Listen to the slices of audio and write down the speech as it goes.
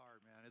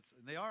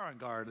And they are on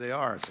guard. They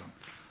are. So,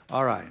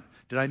 all right.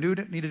 Did I need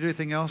to do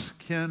anything else,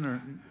 Ken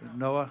or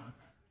Noah?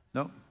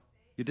 No?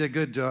 You did a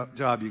good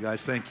job, you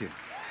guys. Thank you.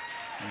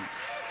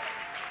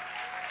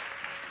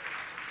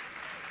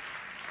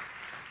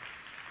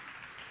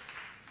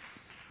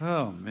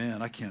 Oh,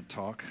 man, I can't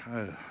talk.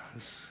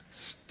 This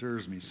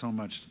stirs me so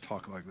much to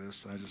talk like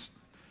this.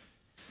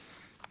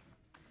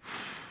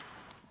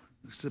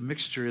 It's a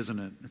mixture, isn't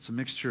it? It's a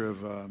mixture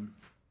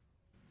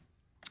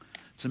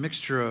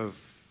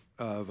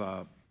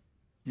of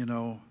you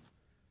know,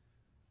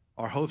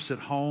 our hopes at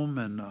home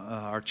and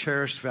our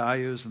cherished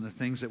values and the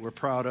things that we're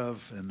proud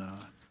of,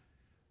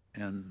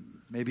 and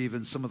maybe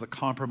even some of the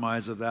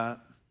compromise of that,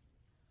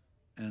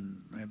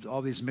 and we have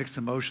all these mixed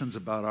emotions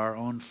about our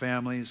own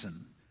families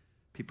and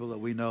people that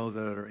we know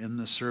that are in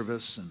the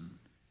service, and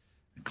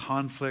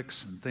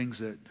conflicts and things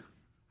that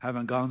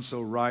haven't gone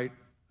so right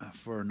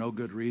for no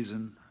good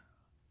reason.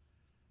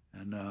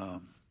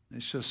 And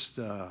it's just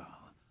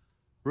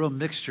real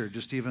mixture.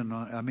 Just even,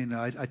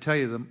 I tell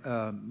you,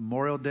 the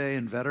Memorial Day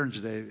and Veterans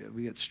Day,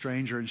 we get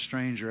stranger and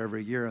stranger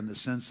every year in the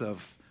sense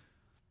of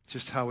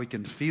just how we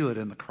can feel it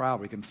in the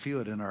crowd. We can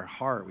feel it in our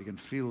heart. We can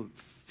feel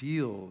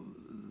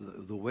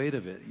the weight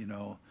of it,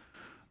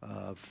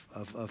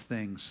 of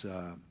things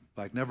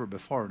like never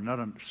before.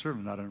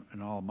 Certainly not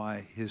in all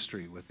my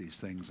history with these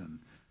things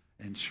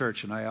in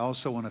church. And I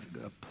also want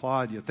to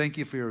applaud you. Thank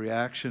you for your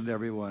reaction to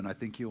everyone. I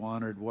think you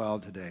honored well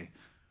today.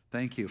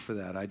 Thank you for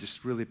that. I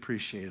just really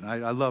appreciate it.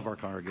 I love our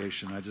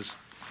congregation.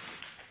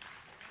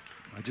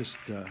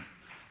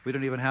 We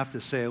don't even have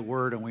to say a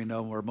word, and we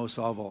know where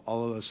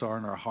all of us are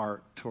in our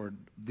heart toward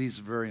these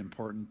very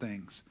important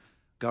things.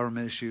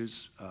 Government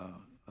issues,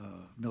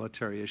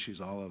 military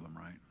issues, all of them,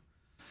 right?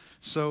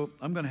 So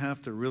I'm going to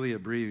have to really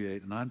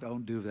abbreviate, and I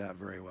don't do that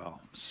very well.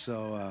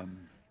 So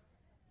I'm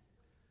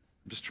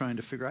just trying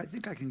to figure. I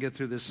think I can get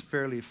through this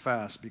fairly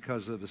fast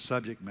because of the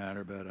subject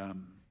matter, but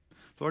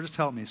Lord, just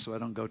help me so I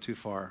don't go too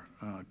far,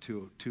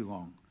 too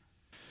long.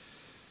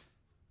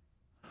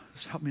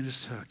 Just help me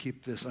just to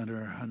keep this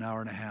under an hour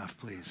and a half,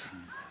 please.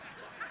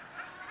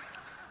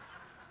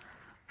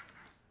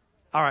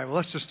 All right, well,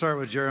 let's just start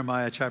with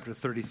Jeremiah chapter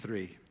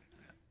 33.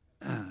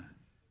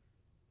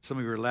 Some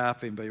of you were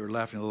laughing, but you were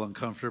laughing a little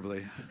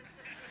uncomfortably.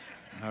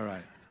 All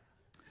right.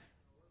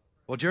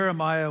 Well,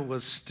 Jeremiah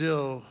was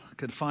still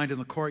confined in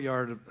the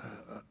courtyard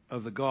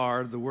of the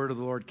guard. The word of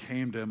the Lord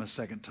came to him a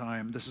second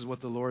time. This is what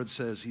the Lord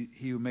says. He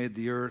who made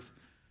the earth,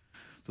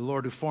 the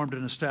Lord who formed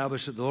and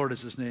established it, the Lord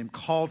is his name.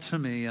 Call to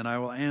me, and I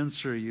will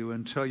answer you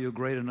and tell you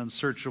great and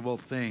unsearchable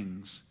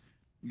things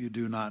you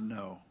do not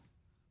know.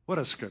 What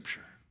a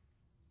scripture.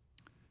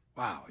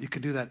 Wow, you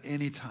can do that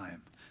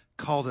anytime.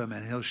 Call him,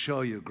 and he'll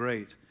show you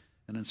great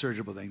and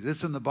unsearchable things.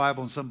 It's in the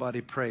Bible, and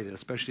somebody prayed it,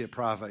 especially a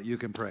prophet. You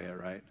can pray it,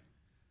 right?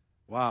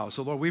 Wow.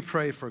 So, Lord, we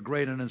pray for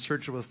great and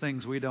unsearchable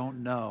things we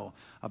don't know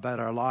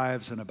about our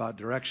lives and about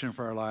direction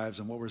for our lives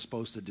and what we're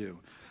supposed to do.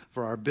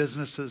 For our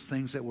businesses,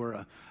 things that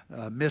we're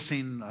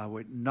missing,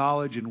 with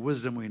knowledge and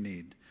wisdom we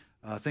need.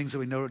 Things that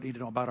we need to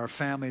know about our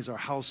families, our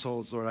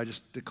households, Lord. I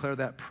just declare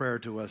that prayer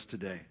to us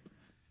today.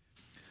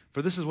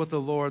 For this is what the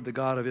Lord, the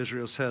God of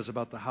Israel, says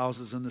about the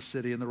houses in the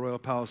city and the royal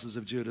palaces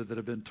of Judah that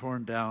have been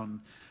torn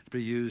down to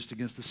be used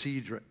against the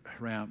siege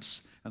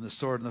ramps and the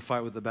sword in the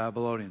fight with the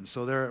Babylonians.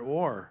 So they're at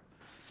war.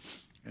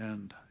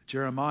 And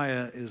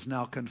Jeremiah is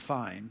now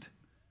confined.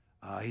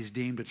 He's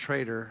deemed a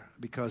traitor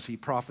because he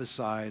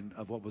prophesied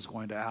of what was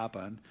going to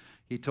happen.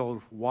 He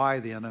told why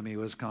the enemy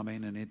was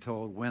coming, and he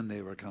told when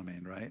they were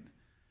coming, right?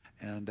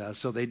 And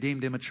so they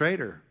deemed him a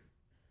traitor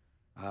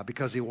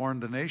because he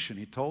warned the nation.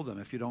 He told them,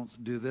 if you don't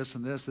do this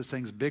and this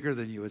thing's bigger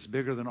than you. It's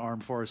bigger than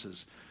armed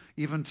forces.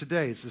 Even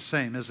today, it's the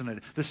same, isn't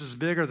it? This is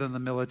bigger than the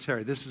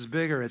military. This is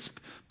bigger. It's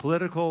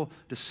political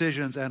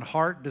decisions and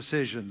heart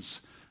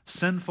decisions.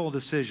 Sinful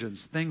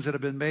decisions, things that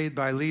have been made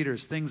by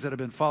leaders, things that have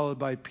been followed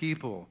by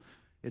people.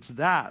 It's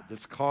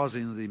that's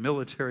causing the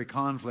military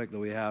conflict that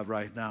we have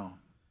right now.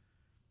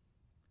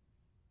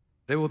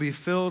 They will be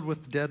filled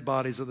with dead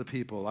bodies of the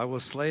people. I will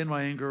slay in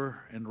my anger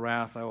and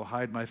wrath. I will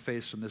hide my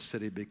face from this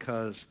city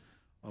because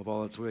of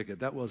all its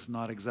wicked. That was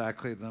not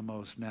exactly the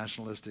most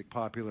nationalistic,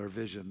 popular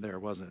vision there,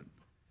 was it?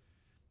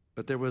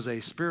 But there was a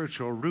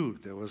spiritual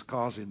root that was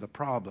causing the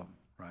problem,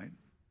 right?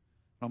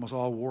 Almost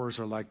all wars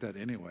are like that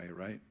anyway,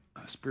 right?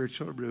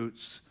 Spiritual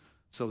roots.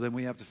 So then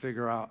we have to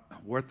figure out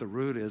what the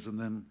root is and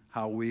then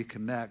how we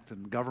connect,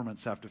 and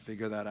governments have to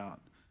figure that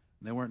out.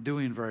 And they weren't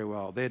doing very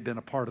well. They had been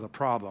a part of the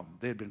problem.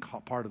 They had been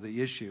part of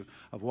the issue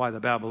of why the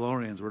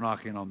Babylonians were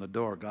knocking on the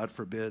door. God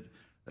forbid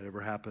that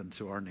ever happened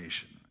to our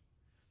nation.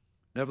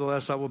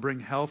 Nevertheless, I will bring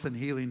health and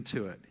healing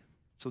to it.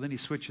 So then he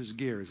switches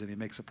gears and he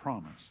makes a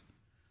promise.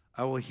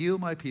 I will heal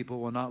my people,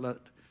 will not let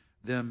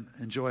them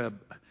enjoy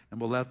and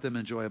will let them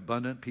enjoy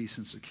abundant peace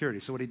and security.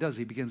 So what he does,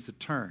 he begins to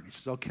turn. He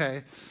says,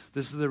 okay,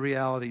 this is the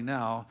reality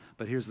now,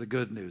 but here's the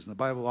good news. And the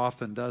Bible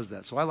often does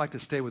that. So I like to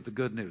stay with the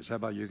good news. How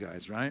about you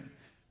guys, right?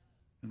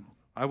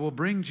 I will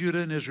bring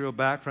Judah and Israel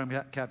back from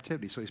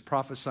captivity. So he's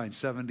prophesying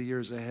 70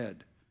 years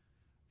ahead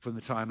from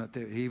the time that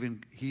he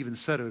even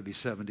said it would be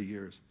 70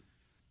 years.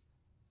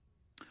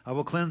 I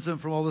will cleanse them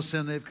from all the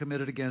sin they've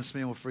committed against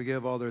me and will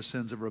forgive all their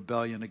sins of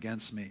rebellion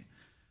against me.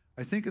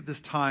 I think at this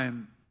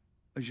time,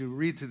 as you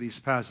read through these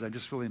passages, I'm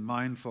just really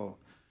mindful.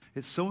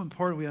 It's so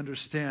important we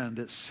understand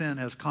that sin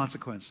has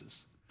consequences,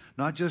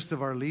 not just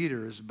of our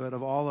leaders, but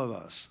of all of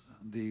us.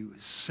 The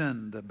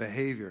sin, the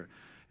behavior,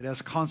 it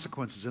has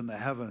consequences in the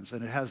heavens,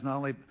 and it has not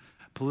only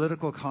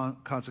political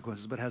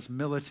consequences, but has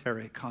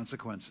military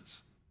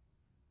consequences.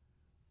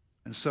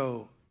 And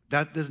so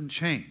that doesn't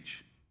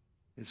change.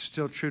 It's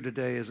still true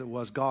today as it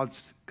was.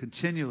 God's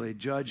continually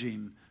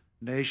judging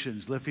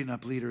nations, lifting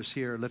up leaders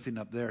here, lifting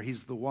up there.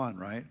 He's the one,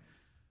 right?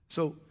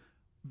 So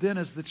then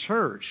as the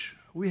church,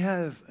 we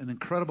have an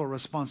incredible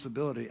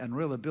responsibility and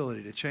real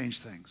ability to change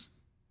things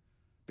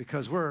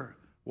because we're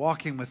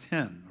walking with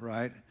Him,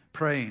 right?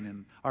 Praying,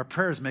 and our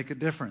prayers make a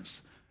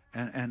difference.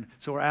 And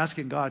so we're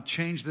asking God,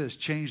 change this,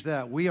 change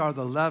that. We are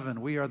the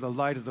leaven. We are the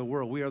light of the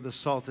world. We are the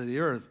salt of the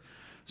earth.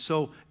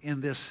 So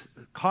in this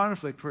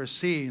conflict we're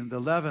seeing, the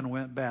leaven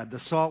went bad. The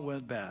salt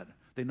went bad.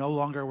 They no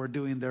longer were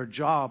doing their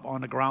job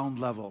on a ground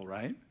level,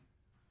 right?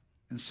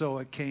 And so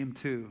it came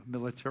to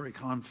military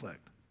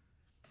conflict.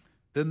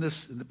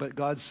 But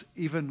God's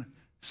even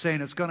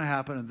saying it's going to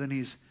happen, and then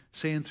He's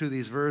saying through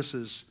these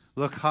verses,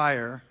 look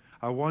higher.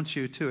 I want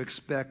you to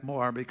expect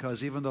more,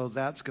 because even though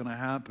that's going to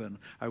happen,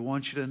 I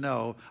want you to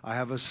know I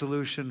have a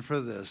solution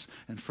for this.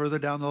 And further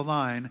down the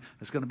line,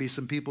 there's going to be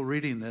some people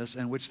reading this,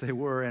 and which they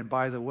were. And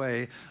by the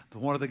way,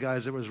 one of the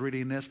guys that was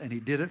reading this, and he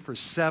did it for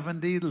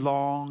 70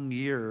 long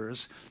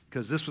years,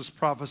 because this was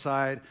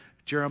prophesied.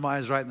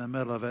 Jeremiah's right in the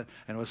middle of it,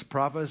 and it was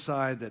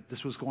prophesied that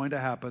this was going to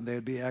happen. They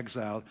would be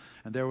exiled.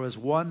 And there was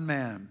one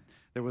man.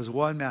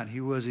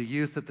 He was a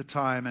youth at the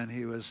time, and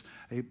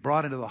he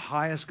brought into the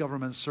highest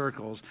government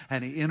circles,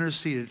 and he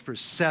interceded for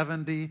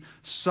 70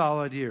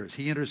 solid years.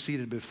 He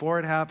interceded before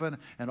it happened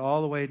and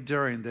all the way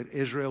during, that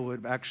Israel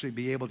would actually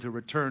be able to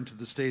return to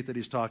the state that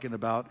he's talking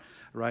about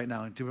right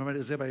now. And do you remember?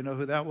 Does anybody know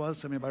who that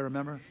was? Anybody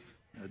remember?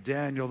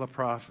 Daniel the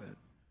prophet.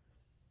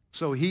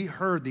 So he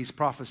heard these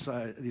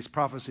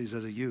prophecies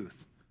as a youth,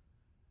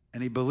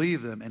 and he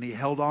believed them, and he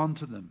held on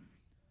to them.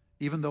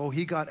 Even though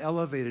he got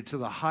elevated to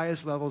the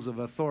highest levels of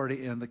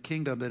authority in the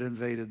kingdom that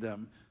invaded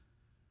them.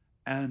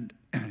 And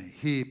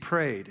he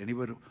prayed, and he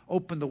would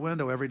open the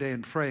window every day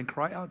and pray and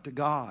cry out to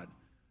God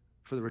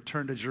for the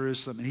return to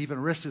Jerusalem. And he even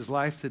risked his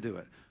life to do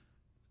it.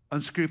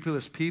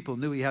 Unscrupulous people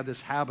knew he had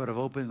this habit of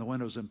opening the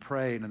windows and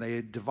praying, and they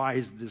had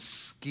devised this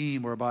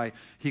scheme whereby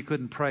he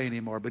couldn't pray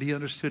anymore. But he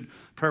understood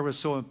prayer was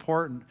so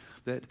important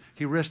that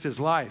he risked his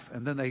life.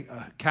 And then they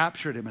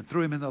captured him and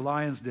threw him in the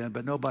lion's den,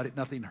 but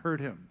nothing hurt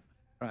him.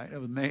 Right? It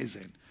was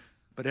amazing.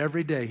 But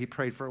every day he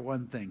prayed for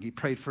one thing. He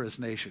prayed for his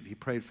nation. He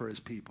prayed for his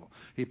people.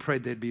 He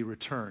prayed they'd be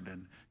returned.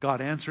 And God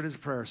answered his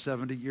prayer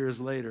 70 years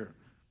later.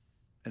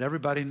 And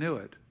everybody knew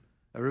it.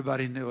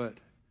 Everybody knew it.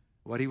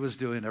 What he was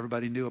doing.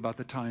 Everybody knew about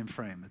the time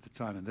frame at the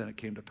time. And then it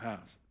came to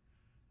pass.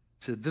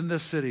 He said, then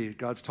this city,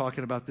 God's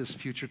talking about this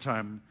future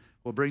time,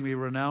 will bring me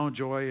renown,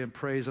 joy, and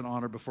praise and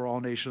honor before all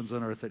nations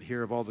on earth that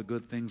hear of all the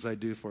good things I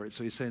do for it.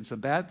 So he's saying some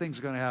bad things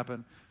are going to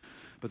happen.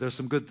 But there's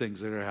some good things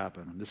that are going to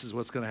happen. And this is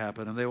what's going to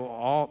happen. And they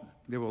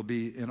will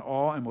be in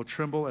awe and will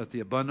tremble at the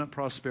abundant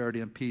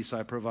prosperity and peace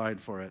I provide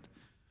for it.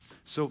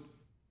 So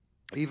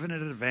even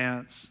in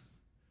advance,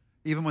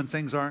 even when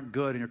things aren't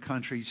good in your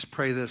country, you just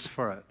pray this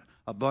for it.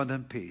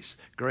 Abundant peace.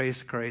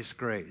 Grace, grace,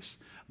 grace.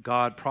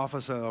 God,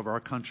 prophesy over our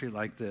country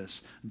like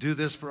this. Do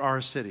this for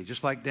our city,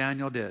 just like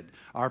Daniel did.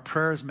 Our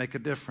prayers make a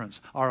difference.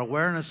 Our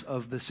awareness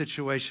of the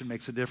situation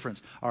makes a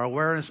difference. Our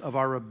awareness of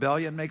our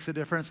rebellion makes a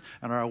difference,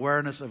 and our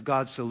awareness of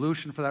God's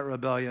solution for that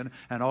rebellion,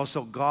 and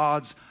also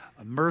God's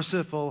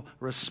merciful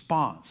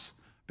response.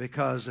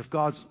 Because if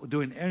God's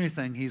doing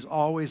anything, He's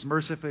always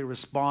mercifully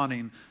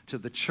responding to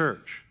the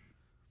church.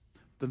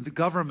 The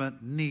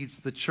government needs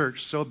the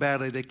church so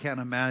badly they can't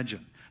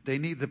imagine. They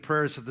need the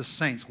prayers of the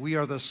saints. We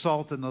are the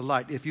salt and the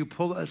light. If you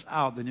pull us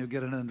out, then you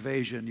get an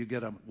invasion, you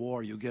get a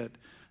war, you get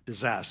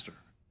disaster,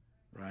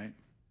 right?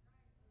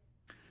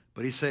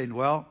 But he's saying,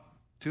 well,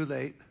 too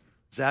late.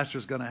 Disaster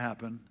is going to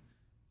happen.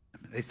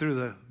 They threw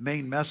the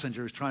main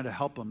messengers trying to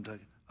help them to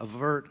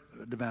avert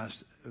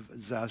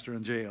disaster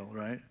in jail,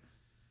 right?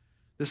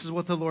 This is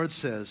what the Lord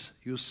says.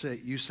 You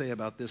say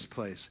about this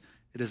place.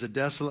 It is a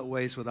desolate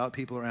waste without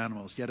people or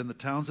animals. Yet in the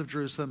towns of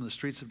Jerusalem,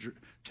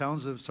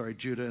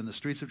 Judah, and the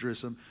streets of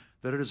Jerusalem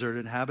that are deserted,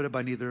 inhabited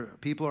by neither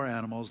people or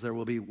animals, there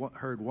will be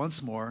heard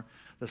once more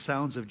the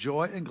sounds of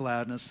joy and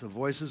gladness, the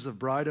voices of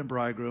bride and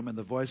bridegroom, and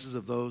the voices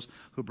of those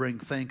who bring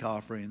thank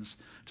offerings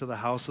to the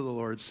house of the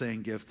Lord,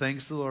 saying, give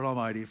thanks to the Lord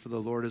Almighty, for the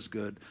Lord is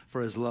good,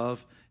 for His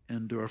love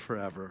endures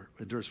forever.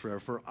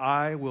 For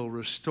I will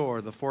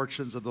restore the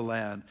fortunes of the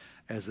land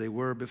as they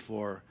were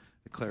before,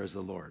 declares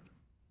the Lord.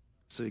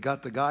 So you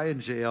got the guy in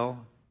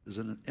jail. There's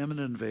an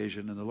imminent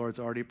invasion, and the Lord's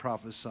already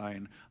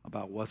prophesying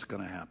about what's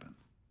going to happen.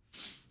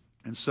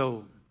 And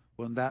so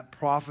when that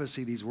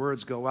prophecy, these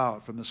words go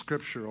out from the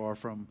Scripture or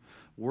from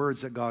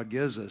words that God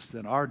gives us,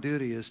 then our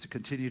duty is to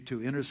continue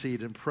to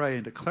intercede and pray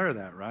and declare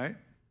that, right?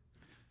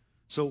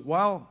 So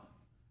while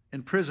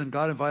in prison,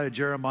 God invited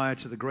Jeremiah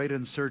to the great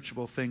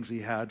unsearchable things he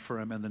had for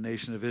him and the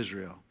nation of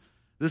Israel.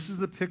 This is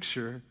the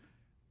picture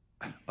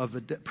of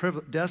the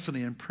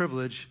destiny and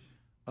privilege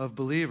of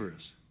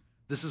believers.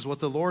 This is what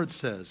the Lord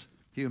says.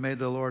 He who made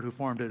the Lord, who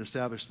formed and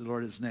established the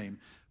Lord his name.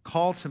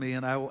 Call to me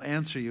and I will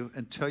answer you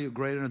and tell you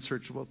great and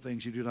unsearchable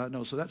things you do not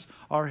know. So that's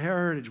our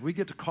heritage. We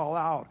get to call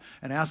out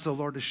and ask the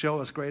Lord to show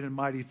us great and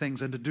mighty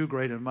things and to do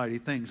great and mighty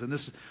things. And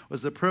this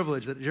was the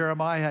privilege that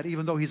Jeremiah had,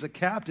 even though he's a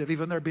captive,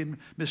 even though being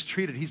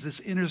mistreated. He's this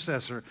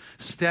intercessor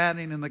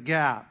standing in the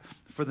gap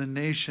for the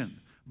nation,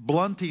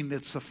 blunting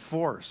its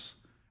force.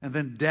 And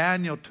then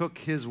Daniel took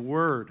his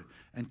word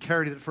and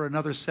carried it for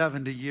another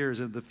 70 years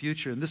in the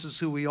future. And this is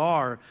who we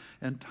are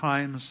in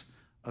times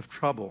of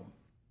trouble.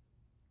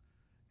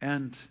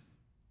 And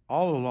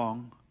all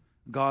along,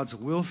 God's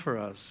will for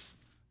us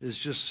is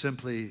just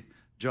simply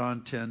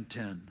John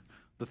 10:10.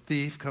 The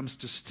thief comes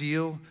to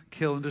steal,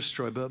 kill, and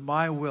destroy. But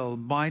my will,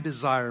 my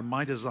desire,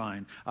 my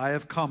design, I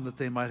have come that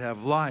they might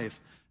have life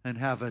and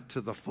have it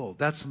to the full.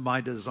 That's my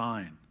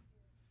design.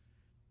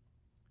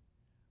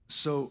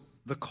 So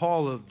the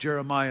call of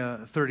Jeremiah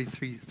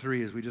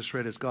 33:3, as we just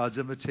read, is God's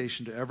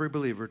invitation to every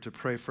believer to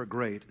pray for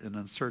great and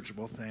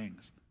unsearchable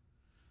things.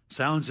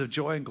 Sounds of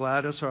joy and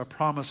gladness are a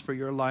promise for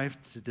your life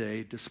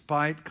today,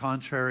 despite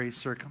contrary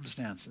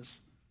circumstances.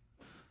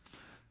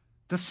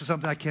 This is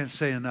something I can't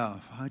say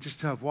enough. I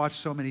just have watched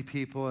so many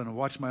people and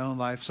watched my own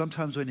life.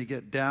 Sometimes when you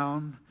get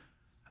down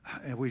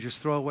and we just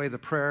throw away the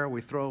prayer,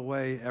 we throw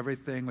away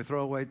everything, we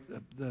throw away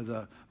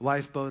the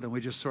lifeboat, and we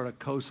just sort of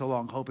coast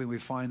along hoping we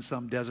find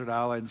some desert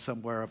island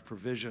somewhere of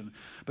provision.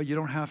 But you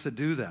don't have to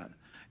do that.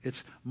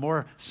 It's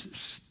more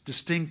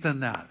distinct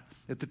than that.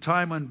 At the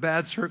time when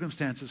bad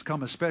circumstances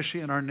come,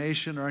 especially in our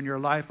nation or in your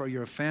life or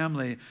your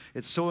family,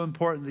 it's so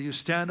important that you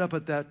stand up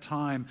at that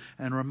time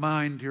and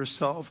remind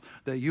yourself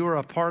that you are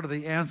a part of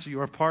the answer.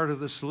 You are part of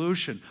the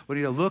solution. We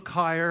need to look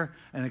higher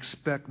and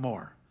expect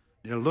more.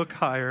 We need to look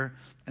higher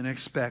and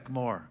expect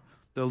more.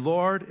 The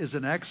Lord is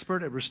an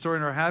expert at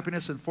restoring our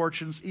happiness and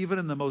fortunes, even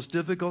in the most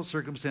difficult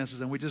circumstances.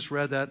 And we just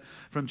read that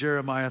from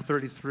Jeremiah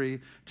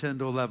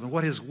 33:10-11.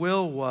 What his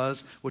will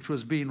was, which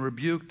was being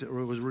rebuked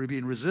or was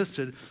being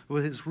resisted,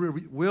 what his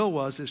will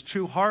was, his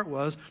true heart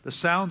was, the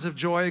sounds of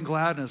joy and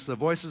gladness, the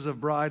voices of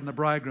bride and the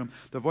bridegroom,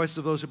 the voice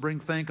of those who bring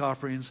thank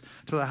offerings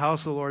to the house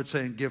of the Lord,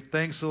 saying, give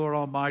thanks to the Lord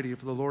Almighty,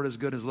 for the Lord is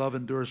good, his love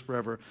endures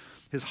forever.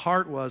 His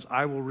heart was,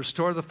 I will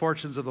restore the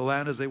fortunes of the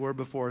land as they were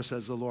before,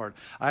 says the Lord.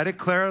 I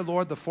declare,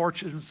 Lord, the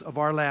fortunes of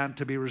our land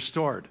to be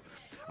restored.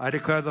 I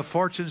declare the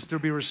fortunes to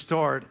be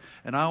restored.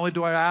 And not only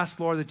do I ask,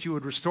 Lord, that you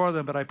would restore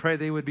them, but I pray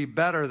they would be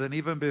better than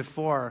even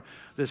before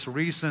this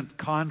recent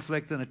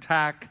conflict and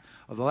attack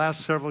of the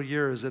last several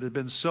years that had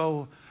been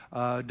so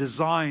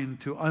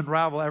designed to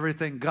unravel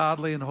everything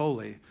godly and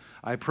holy.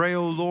 I pray,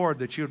 O Lord,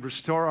 that you would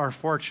restore our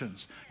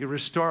fortunes. You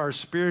restore our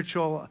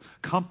spiritual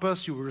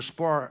compass. You would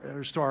restore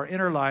our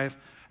inner life,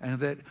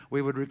 and that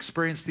we would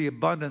experience the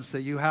abundance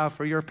that you have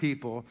for your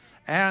people.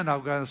 And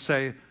I'm going to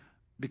say,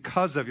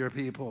 because of your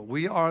people.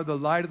 We are the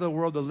light of the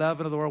world, the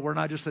leaven of the world. We're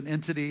not just an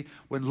entity.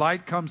 When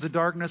light comes to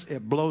darkness,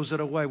 it blows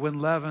it away. When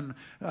leaven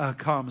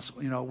comes,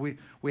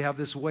 we have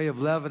this way of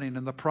leavening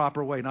in the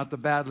proper way, not the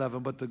bad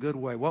leaven, but the good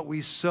way. What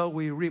we sow,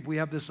 we reap. We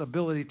have this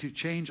ability to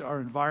change our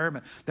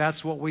environment.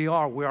 That's what we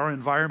are. We are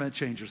environment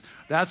changers.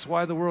 That's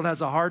why the world has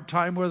a hard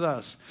time with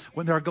us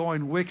when they're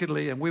going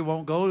wickedly, and we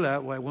won't go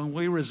that way. When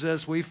we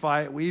resist, we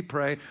fight, we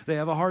pray, they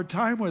have a hard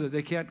time with it.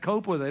 They can't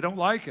cope with it. They don't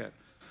like it.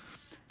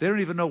 They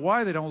don't even know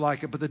why they don't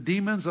like it, but the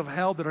demons of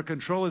hell that are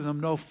controlling them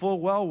know full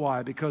well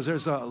why, because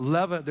there's a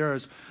leaven,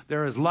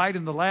 there is light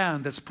in the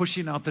land that's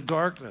pushing out the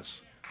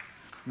darkness.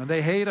 And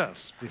they hate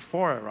us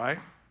before it, right?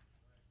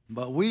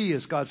 But we,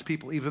 as God's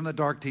people, even the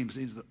dark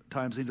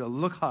times need to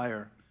look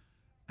higher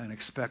and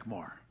expect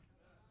more.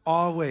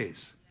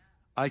 Always.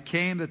 I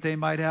came that they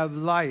might have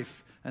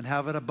life and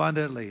have it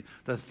abundantly.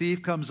 The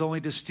thief comes only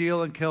to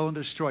steal and kill and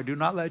destroy. Do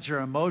not let your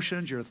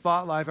emotions, your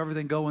thought life,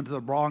 everything go into the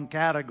wrong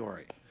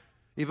category.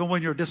 Even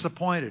when you're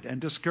disappointed and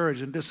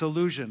discouraged and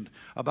disillusioned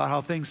about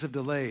how things have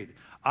delayed.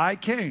 I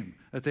came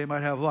that they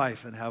might have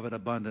life and have it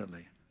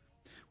abundantly.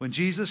 When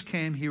Jesus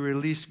came, he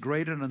released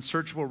great and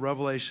unsearchable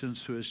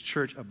revelations to his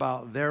church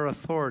about their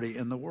authority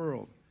in the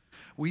world.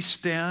 We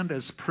stand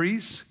as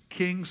priests,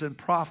 kings, and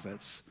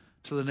prophets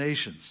to the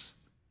nations,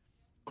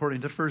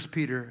 according to 1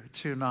 Peter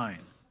 2:9.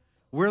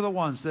 We're the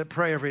ones that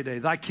pray every day,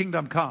 thy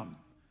kingdom come,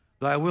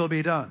 thy will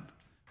be done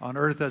on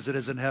earth as it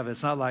is in heaven.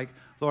 It's not like,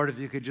 Lord, if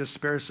you could just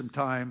spare some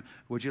time,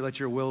 would you let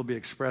your will be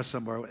expressed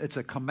somewhere? It's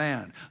a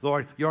command.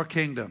 Lord, your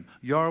kingdom,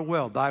 your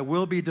will, thy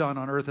will be done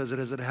on earth as it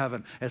is in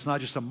heaven. It's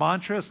not just a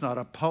mantra. It's not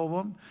a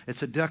poem.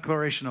 It's a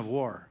declaration of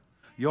war.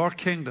 Your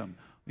kingdom,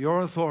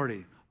 your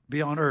authority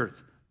be on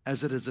earth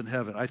as it is in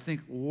heaven. I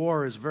think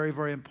war is very,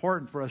 very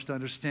important for us to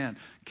understand.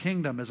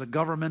 Kingdom is a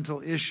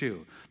governmental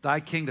issue. Thy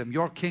kingdom,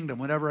 your kingdom.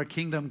 Whenever a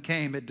kingdom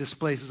came, it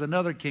displaces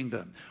another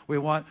kingdom. We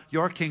want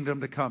your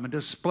kingdom to come and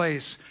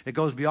displace. It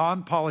goes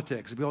beyond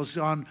politics. It goes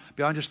beyond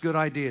just good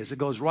ideas. It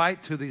goes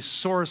right to the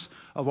source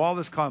of all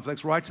this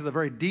conflict, right to the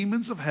very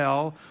demons of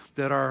hell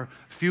that are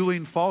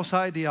fueling false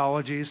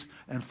ideologies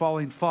and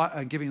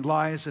giving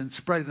lies and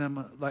spreading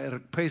them at a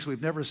pace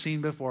we've never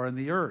seen before in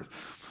the earth.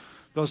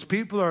 Those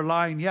people are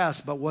lying,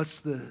 yes, but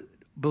what's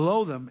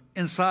below them,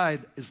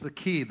 inside, is the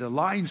key, the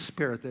lying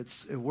spirit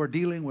that we're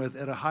dealing with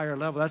at a higher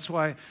level. That's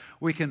why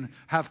we can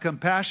have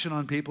compassion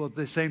on people at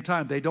the same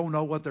time. They don't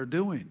know what they're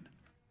doing.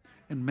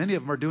 And many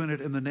of them are doing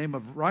it in the name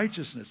of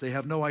righteousness. They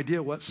have no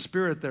idea what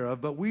spirit they're of,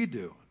 but we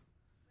do.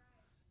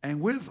 And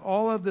with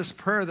all of this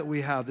prayer that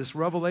we have, this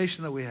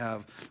revelation that we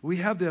have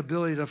the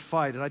ability to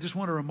fight. And I just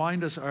want to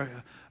remind us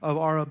of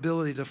our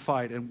ability to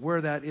fight and where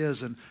that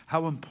is and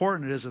how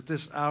important it is at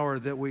this hour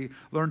that we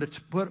learn to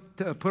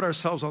put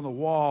ourselves on the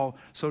wall,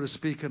 so to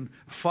speak, and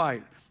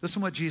fight. Listen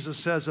to what Jesus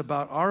says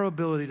about our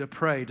ability to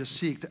pray, to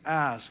seek, to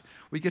ask.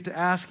 We get to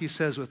ask, he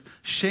says, with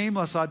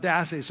shameless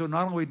audacity. So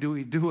not only do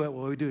we do it,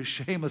 well, we do it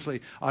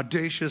shamelessly,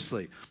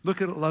 audaciously.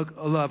 Look at Luke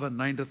 11,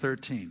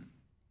 9-13.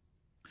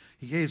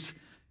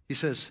 He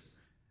says,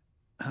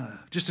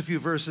 just a few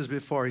verses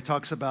before, he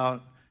talks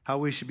about how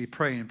we should be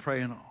praying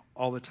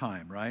all the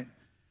time, right?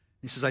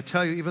 He says, I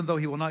tell you, even though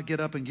he will not get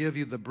up and give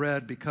you the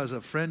bread because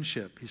of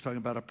friendship, he's talking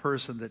about a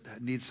person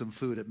that needs some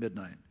food at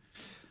midnight.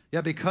 Yeah,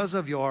 because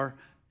of your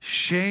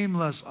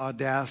shameless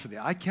audacity.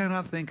 I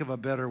cannot think of a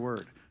better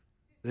word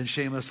than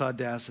shameless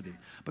audacity.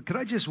 But could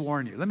I just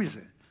warn you? Let me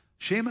say,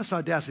 shameless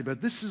audacity,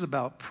 but this is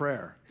about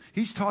prayer.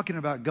 He's talking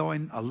about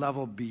going a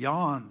level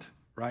beyond,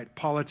 right?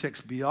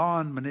 Politics,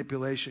 beyond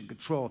manipulation,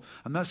 control.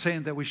 I'm not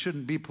saying that we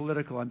shouldn't be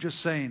political. I'm just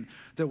saying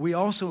that we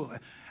also,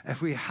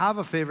 if we have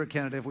a favorite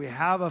candidate, if we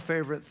have a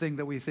favorite thing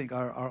that we think,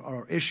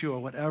 our issue or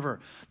whatever,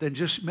 then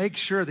just make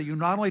sure that you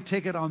not only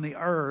take it on the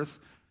earth,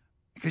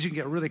 because you can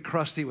get really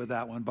crusty with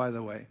that one, by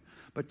the way,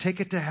 but take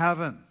it to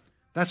heaven.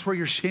 That's where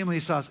your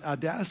shameless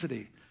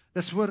audacity.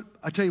 That's what,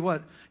 I tell you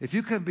what, if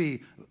you can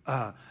be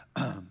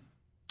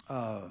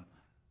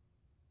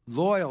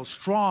loyal,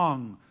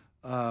 strong,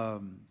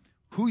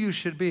 who you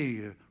should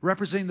be,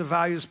 representing the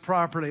values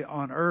properly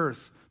on earth,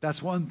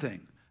 that's one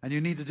thing, and you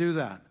need to do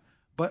that.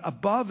 But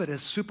above it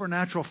is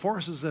supernatural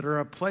forces that are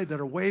at play that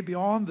are way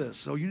beyond this.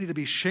 So you need to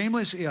be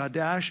shamelessly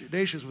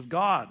audacious with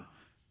God.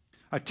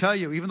 I tell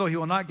you, even though he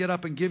will not get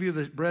up and give you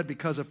the bread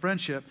because of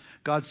friendship,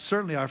 God's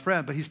certainly our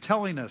friend, but he's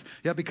telling us,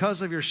 yet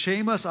because of your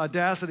shameless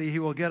audacity, he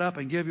will get up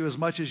and give you as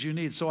much as you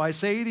need. So I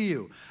say to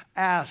you,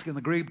 ask. And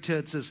the Greek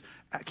text says,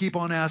 keep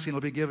on asking, it'll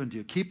be given to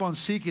you. Keep on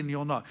seeking,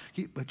 you'll knock.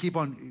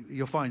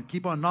 You'll find.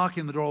 Keep on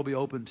knocking, the door will be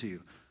open to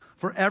you.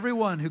 For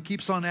everyone who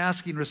keeps on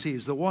asking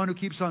receives. The one who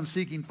keeps on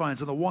seeking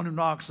finds. And the one who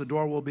knocks, the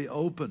door will be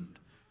opened.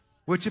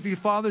 Which of you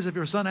fathers, if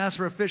your son asks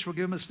for a fish, will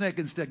give him a snake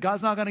instead?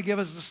 God's not going to give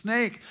us a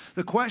snake.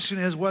 The question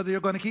is whether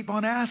you're going to keep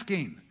on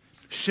asking.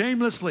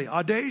 Shamelessly,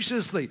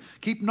 audaciously,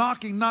 keep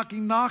knocking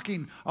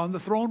on the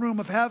throne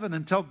room of heaven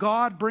until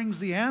God brings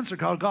the answer,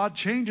 until God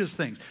changes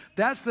things.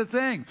 That's the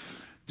thing.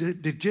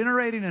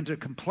 Degenerating into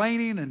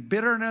complaining and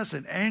bitterness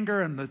and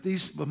anger and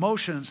these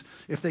emotions,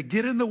 if they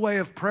get in the way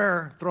of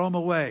prayer, throw them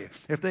away.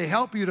 If they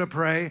help you to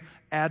pray,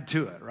 add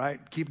to it, right?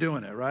 Keep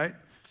doing it, right?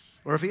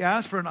 Or if he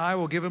asks for an eye,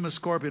 we'll give him a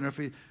scorpion. Or if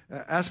he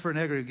asks for an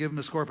egg, we'll give him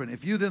a scorpion.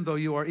 If you then, though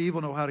you are evil,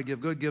 know how to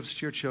give good gifts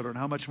to your children,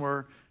 how much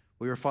more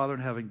will your Father in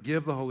heaven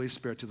give the Holy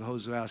Spirit to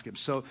those who ask him?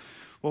 So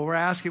what we're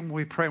asking when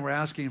we pray, we're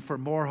asking for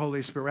more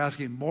Holy Spirit. We're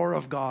asking more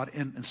of God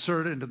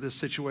inserted into this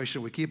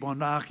situation. We keep on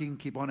knocking,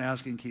 keep on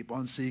asking, keep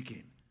on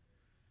seeking.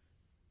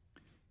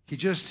 He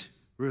just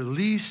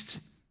released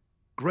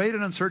great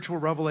and unsearchable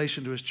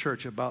revelation to his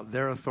church about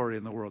their authority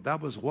in the world. That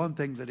was one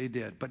thing that he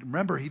did. But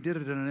remember, he did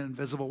it in an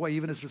invisible way.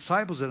 Even his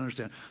disciples didn't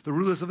understand. The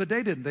rulers of the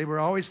day didn't. They were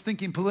always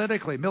thinking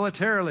politically,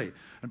 militarily,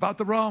 about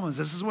the Romans.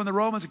 This is when the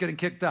Romans are getting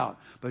kicked out.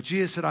 But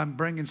Jesus said, I'm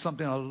bringing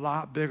something a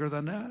lot bigger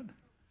than that.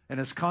 And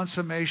its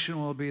consummation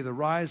will be the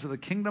rise of the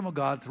kingdom of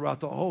God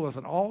throughout the whole earth,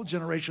 in all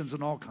generations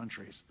and all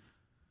countries.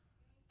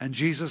 And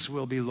Jesus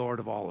will be Lord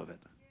of all of it.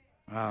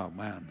 Oh,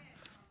 man.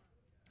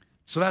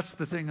 So that's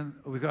the thing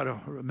we've got to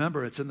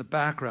remember. It's in the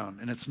background,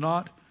 and it's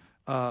not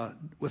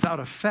without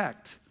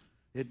effect.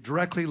 It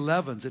directly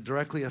leavens, it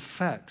directly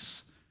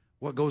affects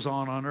what goes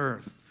on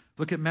earth.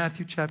 Look at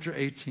Matthew chapter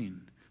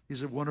 18.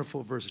 These are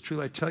wonderful verses.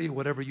 Truly, I tell you,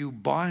 whatever you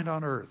bind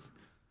on earth.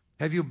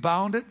 Have you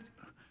bound it?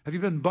 Have you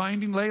been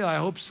binding lately? I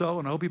hope so,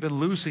 and I hope you've been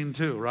loosing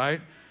too,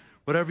 right?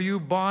 Whatever you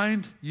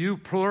bind, you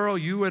plural,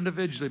 you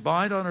individually,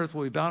 bind on earth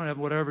will be bound in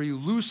heaven. Whatever you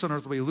loose on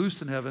earth will be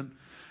loosed in heaven.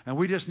 And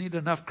we just need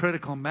enough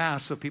critical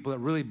mass of people that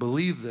really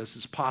believe this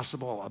is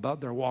possible about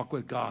their walk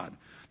with God.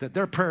 That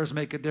their prayers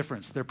make a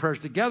difference. Their prayers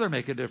together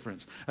make a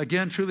difference.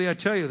 Again, truly I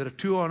tell you that if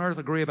two on earth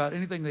agree about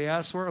anything they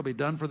ask for, it will be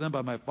done for them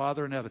by my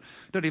Father in heaven.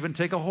 It doesn't even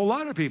take a whole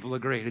lot of people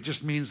agreeing. It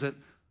just means that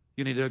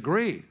you need to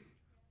agree.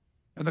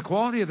 And the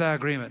quality of that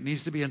agreement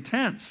needs to be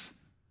intense.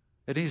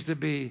 It needs to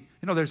be,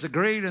 there's a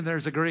green and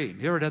there's a green.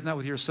 You ever done that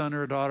with your son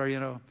or daughter,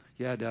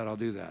 Yeah, Dad, I'll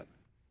do that.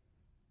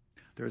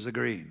 There's a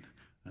green.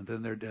 And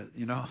then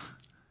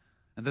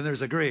and then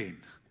there's a green.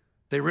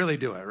 They really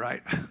do it,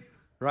 right?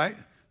 Right?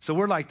 So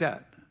we're like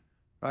that,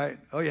 right?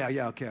 Oh,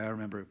 yeah, okay, I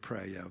remember.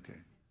 Pray, yeah,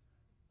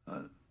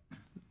 okay.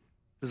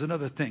 There's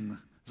another thing.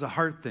 There's a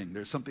heart thing.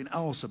 There's something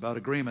else about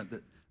agreement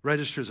that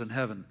registers in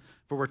heaven.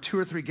 For where 2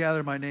 or 3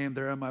 gather my name,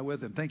 there am I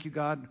with them. Thank you,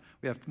 God.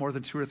 We have more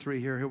than 2 or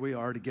 3 here. Here we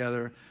are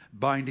together,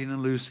 binding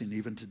and loosing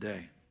even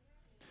today.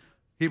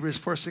 Hebrews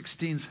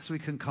 4:16 says we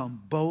can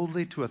come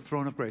boldly to a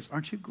throne of grace.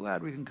 Aren't you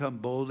glad we can come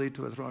boldly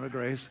to a throne of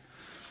grace?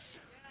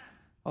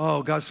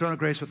 Oh, God's throne of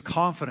grace with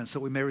confidence that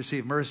we may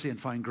receive mercy and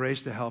find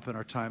grace to help in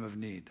our time of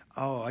need.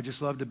 Oh, I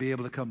just love to be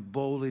able to come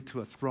boldly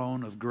to a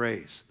throne of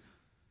grace.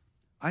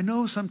 I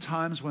know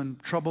sometimes when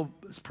trouble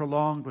is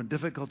prolonged, when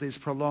difficulty is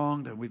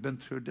prolonged, and we've been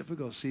through a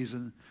difficult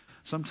season,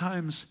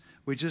 sometimes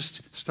we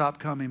just stop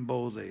coming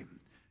boldly,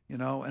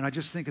 and I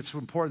just think it's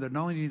important that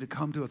not only do you need to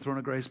come to a throne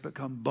of grace, but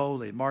come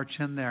boldly, march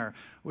in there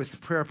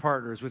with prayer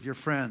partners, with your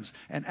friends,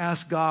 and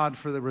ask God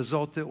for the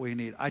result that we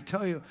need. I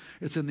tell you,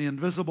 it's in the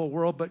invisible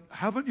world, but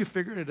haven't you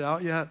figured it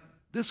out yet?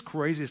 This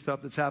crazy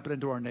stuff that's happening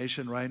to our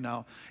nation right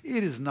now,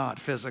 it is not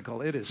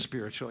physical, it is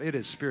spiritual. It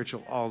is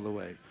spiritual all the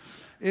way.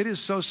 It is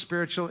so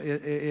spiritual,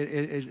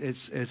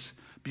 it's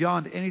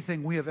beyond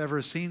anything we have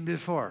ever seen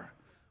before.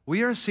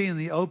 We are seeing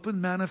the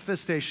open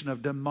manifestation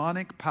of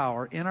demonic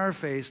power in our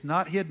face,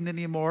 not hidden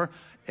anymore,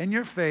 in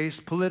your face,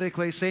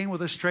 politically, saying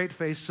with a straight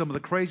face some of the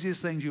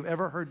craziest things you've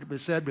ever heard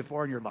said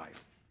before in your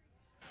life.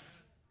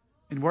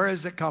 And where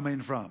is it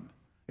coming from?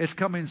 It's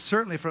coming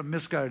certainly from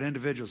misguided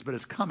individuals, but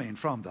it's coming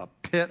from the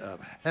pit of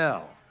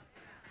hell.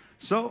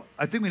 So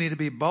I think we need to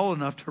be bold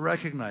enough to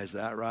recognize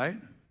that, right?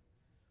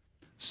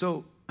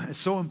 So it's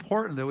so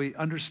important that we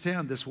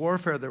understand this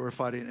warfare that we're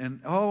fighting. And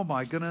oh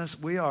my goodness,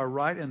 we are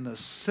right in the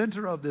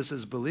center of this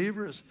as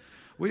believers.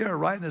 We are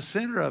right in the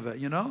center of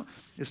it,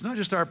 It's not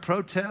just our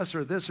protests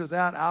or this or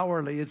that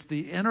hourly. It's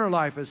the inner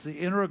life. It's the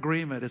inner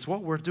agreement. It's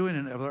what we're doing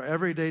in our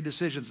everyday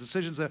decisions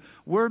that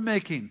we're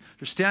making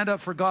to stand up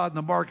for God in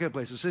the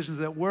marketplace, decisions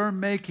that we're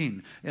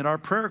making in our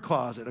prayer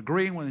closet,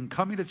 agreeing with and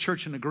coming to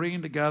church and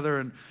agreeing together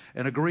and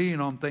agreeing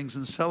on things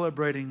and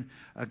celebrating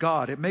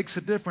God. It makes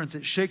a difference.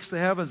 It shakes the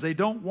heavens. They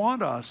don't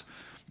want us.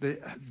 The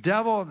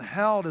devil and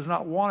hell does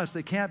not want us.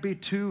 They can't be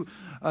too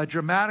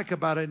dramatic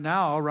about it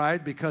now,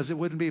 right? Because it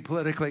wouldn't be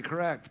politically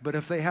correct. But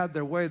if they had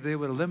their way, they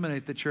would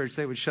eliminate the church.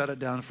 They would shut it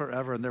down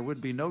forever, and there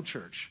would be no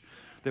church.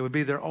 They would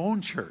be their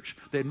own church.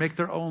 They'd make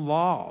their own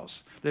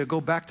laws. They'd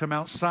go back to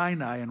Mount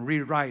Sinai and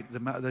rewrite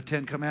the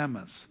 10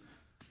 Commandments.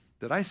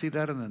 Did I see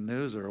that in the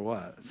news or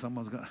what? That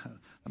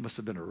must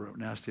have been a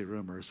nasty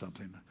rumor or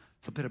something.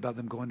 Something about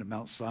them going to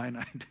Mount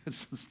Sinai.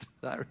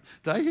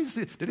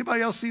 Did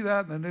anybody else see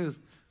that in the news?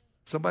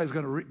 Somebody's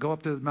going to go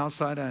up to Mount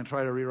Sinai and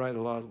try to rewrite the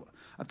laws.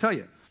 I'll tell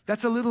you,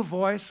 that's a little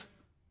voice,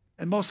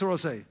 and most of the world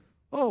say,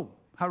 oh,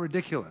 how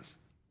ridiculous.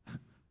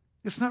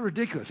 It's not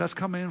ridiculous. That's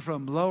coming in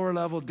from lower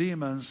level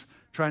demons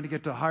trying to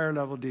get to higher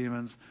level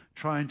demons,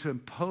 trying to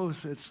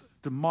impose its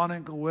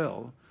demonic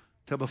will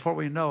till before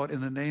we know it,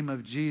 in the name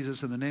of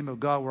Jesus, in the name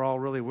of God, we're all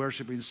really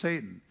worshiping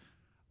Satan.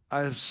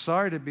 I'm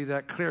sorry to be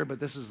that clear,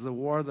 but this is the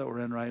war that we're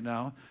in right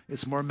now.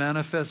 It's more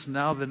manifest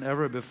now than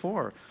ever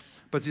before.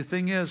 But the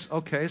thing is,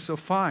 okay, so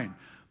fine.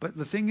 But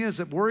the thing is,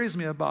 that worries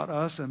me about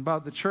us and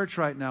about the church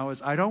right now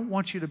is I don't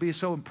want you to be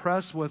so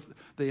impressed with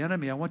the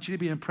enemy. I want you to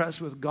be impressed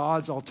with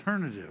God's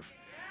alternative.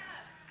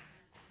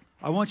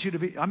 I want you to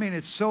be,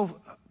 it's so,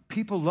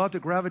 people love to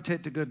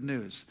gravitate to good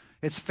news.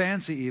 It's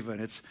fancy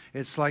even.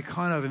 It's like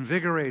kind of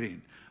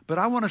invigorating. But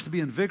I want us to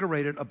be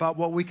invigorated about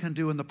what we can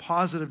do in the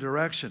positive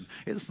direction.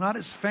 It's not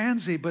as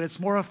fancy, but it's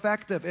more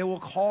effective. It will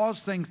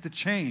cause things to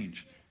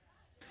change.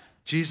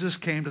 Jesus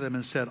came to them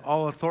and said,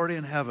 all authority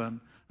in heaven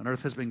and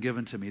earth has been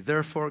given to me.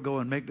 Therefore, go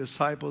and make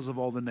disciples of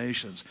all the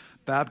nations,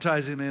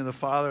 baptizing them in the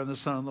Father and the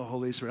Son and the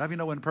Holy Spirit. Have you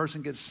know when a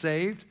person gets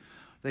saved,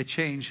 they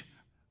change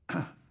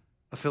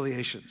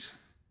affiliations.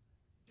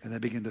 And they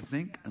begin to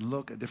think and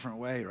look a different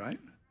way, right?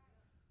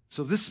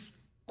 So this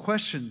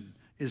question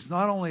is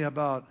not only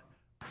about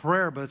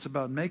prayer, but it's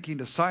about making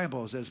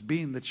disciples as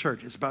being the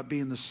church. It's about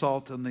being the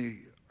salt and the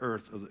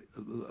earth,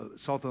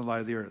 salt and the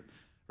light of the earth.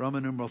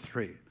 Roman numeral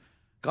 3.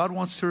 God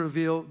wants to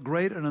reveal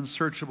great and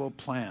unsearchable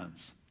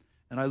plans.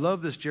 And I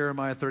love this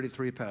Jeremiah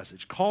 33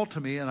 passage. Call to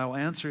me and I will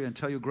answer you and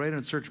tell you great and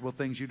unsearchable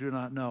things you do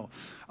not know.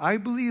 I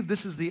believe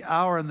this is the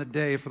hour and the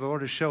day for the Lord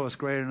to show us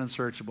great and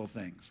unsearchable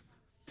things.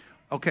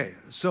 Okay,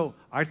 so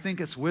I think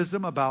it's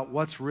wisdom about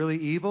what's really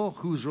evil,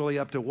 who's really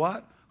up to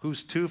what,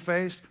 who's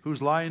two-faced,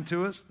 who's lying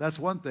to us. That's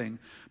one thing.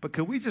 But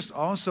could we just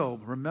also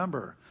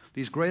remember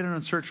these great and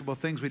unsearchable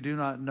things we do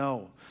not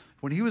know?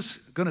 When he was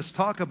going to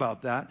talk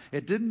about that,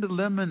 it didn't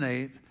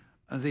eliminate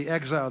the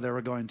exile they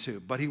were going to.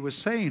 But he was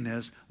saying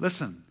is,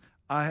 listen,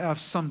 I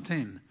have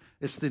something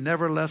It's the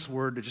nevertheless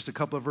word just a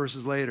couple of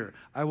verses later.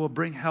 I will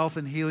bring health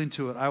and healing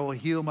to it. I will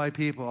heal my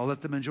people. I'll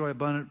let them enjoy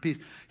abundant peace.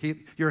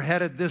 You're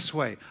headed this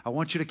way. I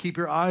want you to keep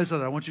your eyes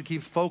on it. I want you to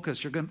keep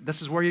focused.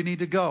 This is where you need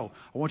to go.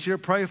 I want you to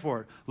pray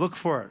for it. Look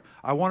for it.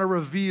 I want to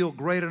reveal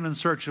great and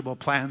unsearchable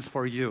plans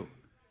for you.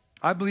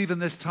 I believe in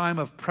this time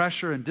of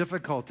pressure and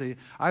difficulty,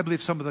 I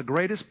believe some of the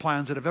greatest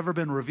plans that have ever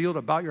been revealed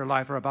about your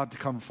life are about to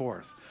come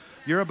forth.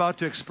 You're about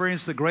to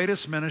experience the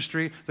greatest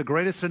ministry, the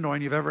greatest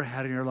anointing you've ever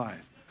had in your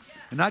life.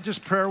 And not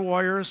just prayer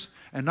warriors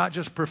and not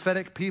just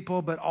prophetic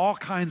people, but all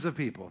kinds of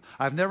people.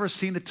 I've never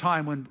seen a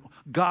time when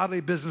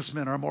godly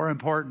businessmen are more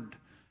important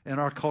in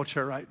our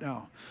culture right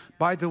now.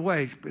 By the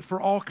way, for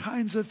all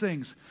kinds of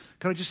things,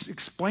 can I just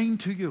explain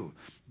to you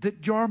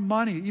that your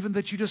money, even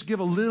that you just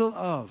give a little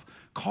of,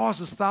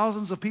 causes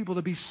thousands of people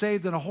to be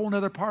saved in a whole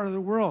other part of the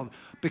world,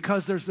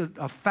 because there's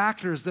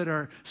factors that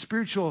are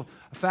spiritual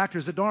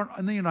factors that aren't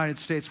in the United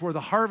States, where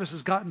the harvest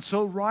has gotten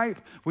so ripe,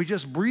 we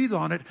just breathe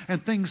on it, and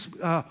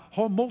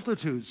whole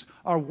multitudes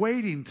are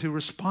waiting to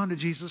respond to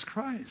Jesus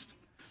Christ.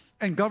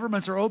 And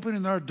governments are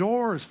opening their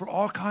doors for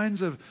all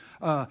kinds of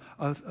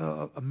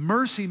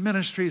mercy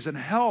ministries and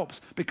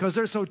helps, because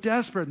they're so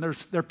desperate and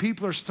their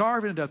people are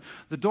starving to death.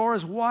 The door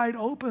is wide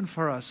open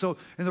for us. So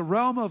in the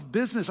realm of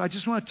business, I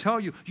just want to tell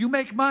you, you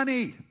make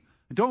money.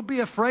 Don't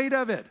be afraid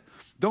of it.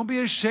 Don't be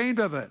ashamed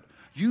of it.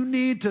 You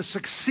need to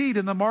succeed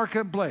in the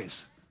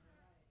marketplace.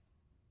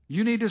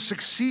 You need to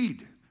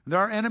succeed. There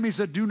are enemies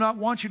that do not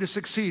want you to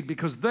succeed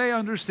because they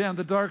understand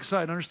the dark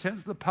side,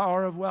 understands the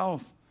power of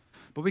wealth.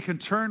 But we can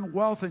turn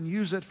wealth and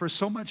use it for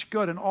so much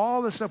good. And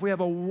all this stuff, we have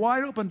a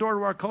wide open door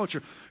to our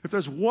culture. If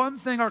there's one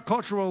thing our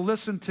culture will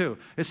listen to,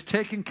 it's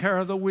taking care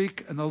of the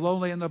weak and the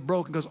lonely and the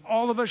broken. Because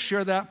all of us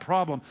share that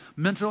problem.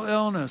 Mental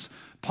illness,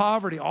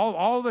 poverty,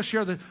 all of us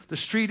share the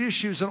street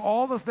issues and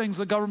all the things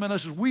the government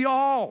issues. We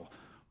all,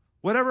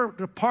 whatever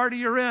the party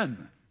you're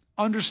in,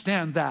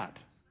 understand that.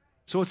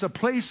 So it's a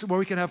place where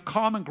we can have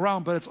common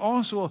ground, but it's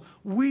also,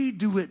 we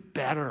do it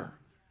better.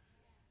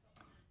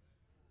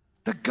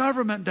 The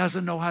government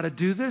doesn't know how to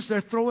do this.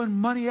 They're throwing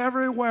money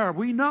everywhere.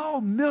 We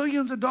know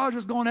millions of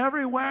dollars going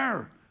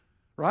everywhere,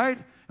 right?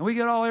 And we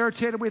get all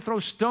irritated. We throw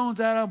stones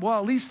at them. Well,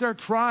 at least they're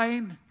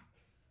trying.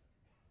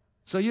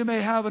 So you may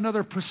have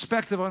another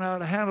perspective on how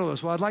to handle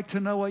this. Well, I'd like to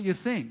know what you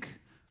think.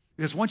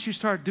 Because once you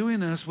start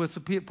doing this with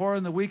the poor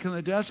and the weak and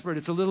the desperate,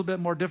 it's a little bit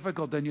more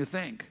difficult than you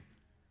think.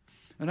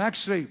 And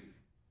actually,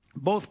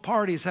 both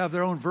parties have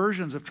their own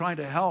versions of trying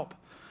to help.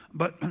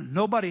 But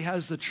nobody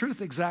has the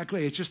truth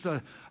exactly. It's just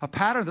a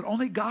pattern that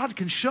only God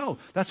can show.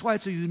 That's why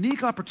it's a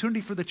unique opportunity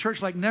for the church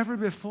like never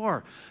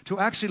before to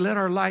actually let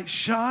our light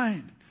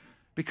shine.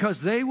 Because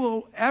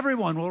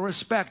everyone will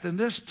respect in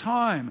this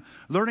time,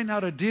 learning how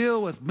to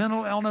deal with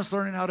mental illness,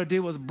 learning how to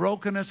deal with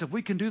brokenness. If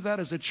we can do that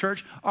as a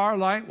church, our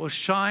light will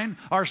shine.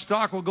 Our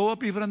stock will go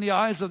up even in the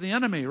eyes of the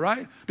enemy,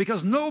 right?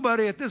 Because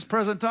nobody at this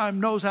present time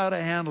knows how to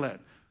handle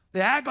it. They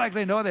act like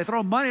they know. They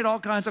throw money at all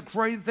kinds of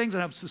crazy things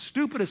and have the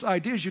stupidest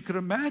ideas you could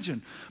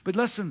imagine. But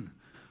listen,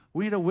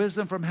 we need a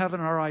wisdom from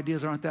heaven. Our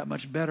ideas aren't that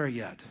much better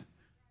yet.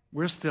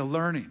 We're still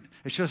learning.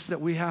 It's just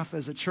that we have,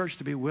 as a church,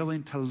 to be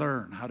willing to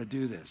learn how to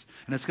do this.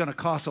 And it's going to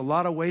cost a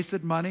lot of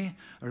wasted money.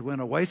 We're going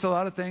to waste a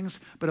lot of things.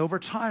 But over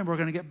time, we're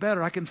going to get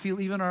better. I can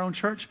feel even our own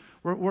church,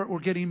 we're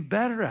getting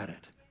better at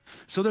it.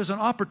 So there's an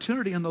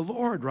opportunity in the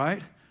Lord,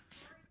 right?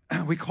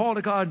 We call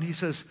to God and He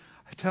says,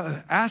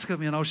 ask of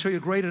me and I'll show you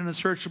great and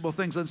unsearchable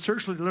things.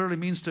 Unsearchable literally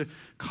means to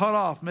cut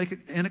off, make it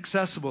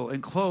inaccessible,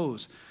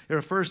 enclose. It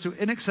refers to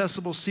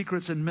inaccessible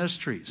secrets and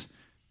mysteries.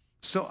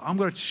 So I'm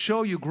going to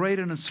show you great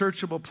and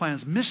unsearchable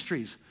plans.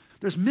 Mysteries.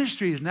 There's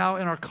mysteries now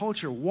in our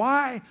culture.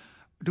 Why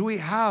do we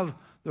have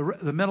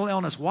the mental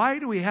illness? Why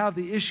do we have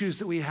the issues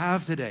that we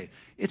have today?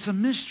 It's a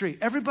mystery.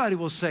 Everybody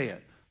will say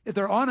it. If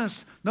they're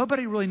honest,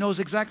 nobody really knows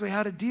exactly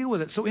how to deal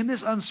with it. So in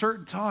this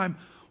uncertain time,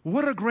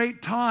 what a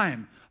great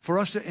time for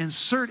us to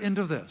insert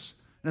into this.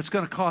 And it's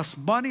going to cost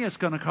money. It's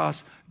going to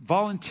cost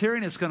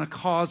volunteering. It's going to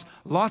cause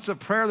lots of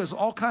prayer. There's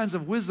all kinds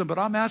of wisdom. But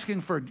I'm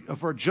asking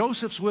for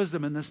Joseph's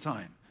wisdom in this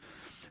time.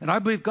 And I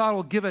believe God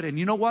will give it. And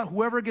you know what?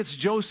 Whoever gets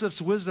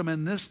Joseph's wisdom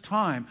in this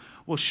time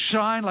will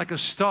shine like a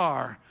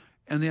star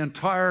in the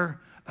entire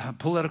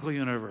political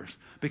universe.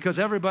 Because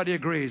everybody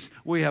agrees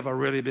we have a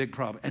really big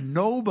problem. And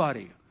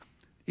nobody,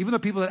 even the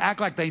people that act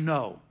like they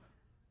know,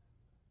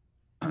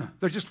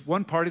 there's just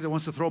one party that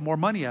wants to throw more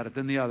money at it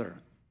than the other.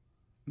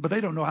 But they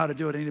don't know how to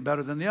do it any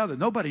better than the other.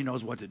 Nobody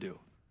knows what to do.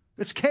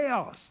 It's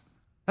chaos.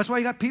 That's why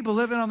you got people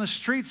living on the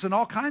streets and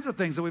all kinds of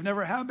things that we've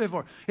never had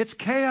before. It's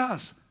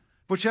chaos.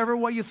 Whichever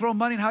way you throw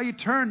money and how you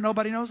turn,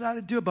 nobody knows how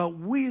to do it. But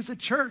we as a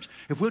church,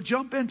 if we'll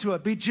jump into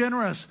it, be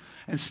generous,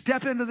 and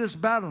step into this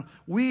battle,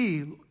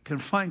 we can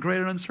find great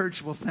and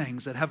unsearchable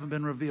things that haven't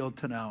been revealed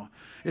to now.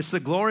 It's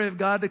the glory of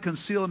God to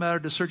conceal a matter,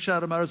 to search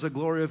out a matter is the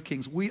glory of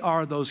kings. We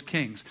are those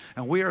kings,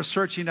 and we are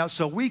searching out.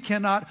 So we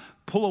cannot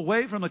pull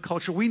away from the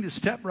culture. We need to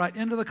step right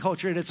into the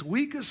culture at its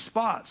weakest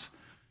spots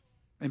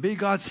and be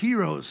God's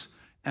heroes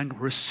and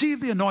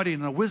receive the anointing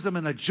and the wisdom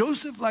and the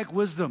Joseph-like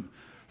wisdom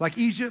like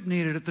Egypt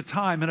needed at the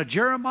time, and a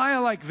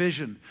Jeremiah-like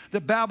vision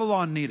that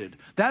Babylon needed.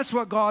 That's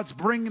what God's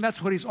bringing.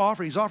 That's what He's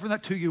offering. He's offering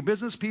that to you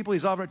business people.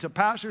 He's offering it to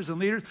pastors and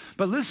leaders.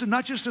 But listen,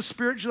 not just to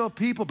spiritual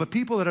people, but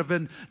people that have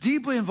been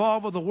deeply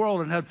involved with the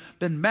world and have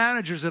been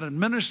managers and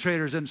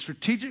administrators in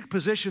strategic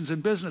positions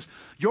in business.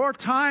 Your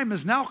time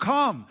has now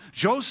come.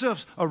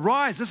 Joseph,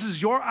 arise. This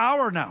is your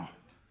hour now.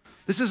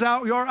 This is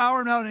your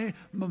hour now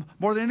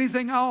more than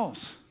anything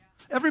else.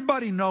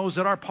 Everybody knows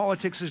that our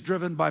politics is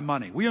driven by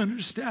money. We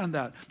understand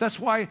that. That's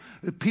why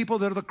people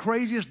that are the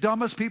craziest,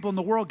 dumbest people in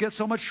the world get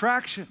so much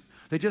traction.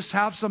 They just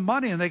have some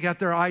money and they get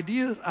their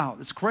ideas out.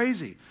 It's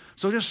crazy.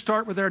 So just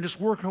start with there and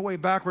just work our way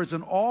backwards.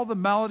 And all the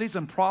maladies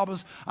and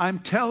problems, I'm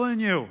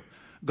telling you,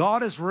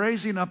 God is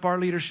raising up our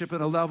leadership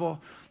at a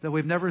level that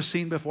we've never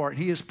seen before.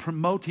 He is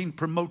promoting.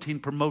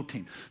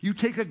 You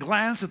take a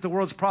glance at the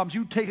world's problems.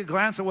 You take a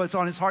glance at what's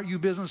on his heart, you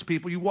business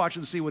people. You watch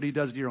and see what he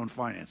does to your own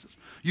finances.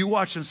 You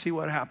watch and see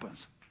what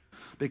happens.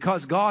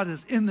 Because God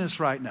is in this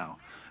right now.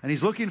 And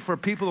he's looking for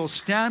people who will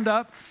stand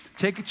up,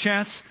 take a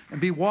chance, and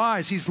be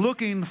wise. He's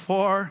looking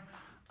for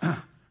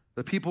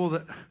the people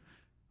that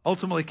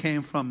ultimately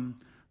came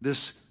from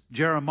this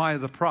Jeremiah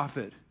the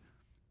prophet,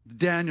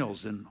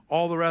 Daniels, and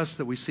all the rest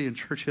that we see in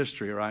church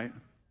history, right?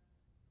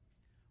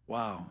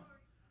 Wow.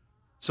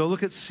 So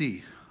look at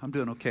C. I'm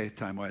doing okay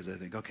time-wise, I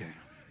think. Okay.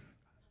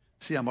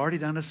 See, I'm already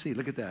down to C.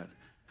 Look at that.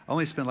 I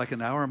only spent like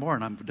an hour more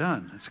and I'm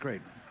done. That's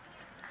great.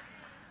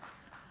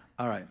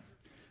 All right.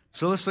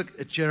 So let's look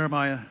at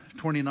Jeremiah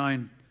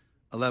 29:11,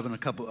 a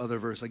couple other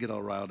verses. I get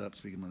all riled up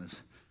speaking of this.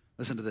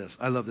 Listen to this.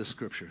 I love this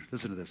scripture.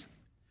 Listen to this.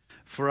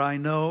 For I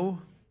know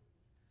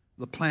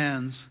the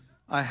plans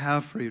I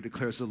have for you,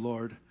 declares the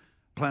Lord.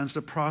 Plans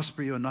to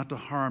prosper you and not to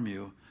harm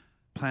you.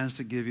 Plans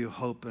to give you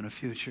hope and a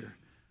future.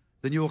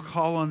 Then you will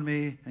call on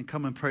me and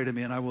come and pray to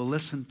me, and I will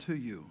listen to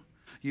you.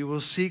 You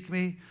will seek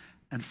me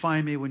and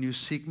find me when you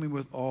seek me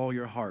with all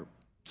your heart.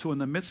 So in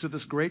the midst of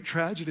this great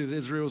tragedy that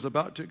Israel was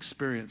about to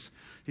experience,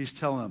 he's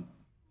telling them,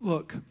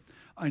 look,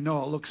 I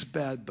know it looks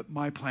bad, but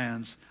my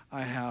plans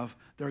I have,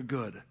 they're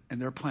good,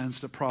 and they're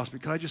plans to prosper.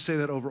 Can I just say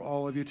that over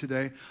all of you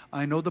today?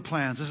 I know the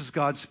plans. This is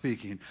God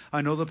speaking.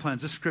 I know the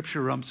plans. This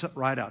scripture runs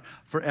right out.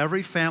 For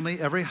every family,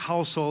 every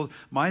household,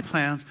 my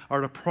plans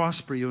are to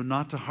prosper you and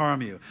not to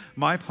harm you.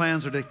 My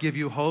plans are to give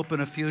you hope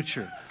and a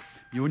future.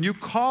 When you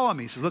call on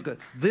me, he says, look,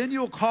 then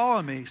you'll call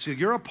on me. So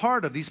you're a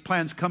part of these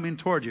plans coming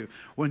toward you.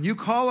 When you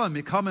call on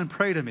me, come and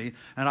pray to me,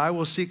 and I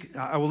will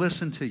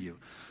listen to you.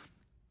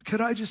 Could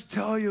I just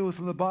tell you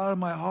from the bottom of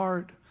my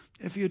heart,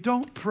 if you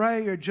don't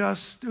pray, you're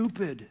just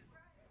stupid.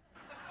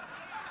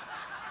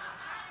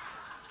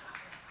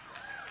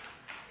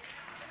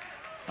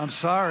 I'm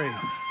sorry.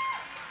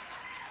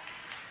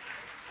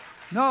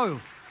 No,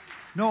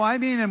 I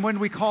mean, and when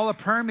we call a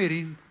prayer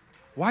meeting,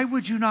 why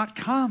would you not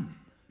come?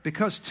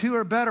 Because two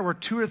are better, or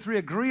two or three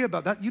agree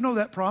about that. You know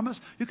that promise.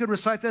 You could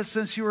recite that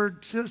since you were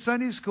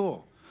Sunday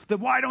school. Then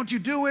why don't you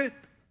do it?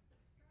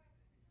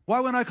 Why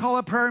when I call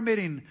a prayer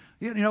meeting,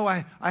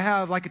 I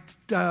have like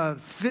a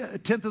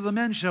tenth of the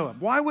men show up.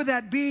 Why would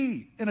that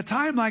be in a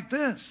time like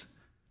this?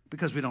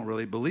 Because we don't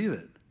really believe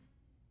it.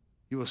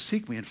 You will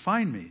seek me and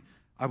find me.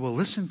 I will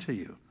listen to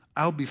you.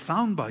 I'll be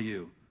found by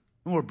you.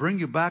 And will bring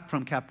you back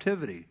from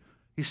captivity.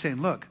 He's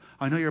saying, look,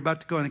 I know you're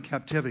about to go into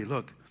captivity.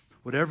 Look,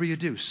 whatever you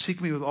do,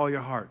 seek me with all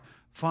your heart.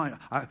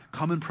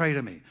 Come and pray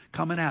to me.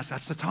 Come and ask.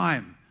 That's the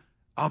time.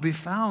 I'll be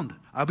found.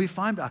 I'll be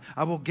found.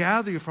 I will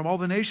gather you from all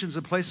the nations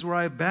and places where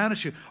I have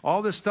banished you.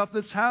 All this stuff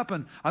that's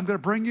happened, I'm going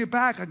to bring you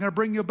back. I'm going to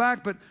bring you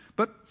back. But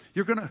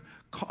you're going to.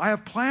 I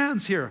have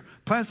plans here.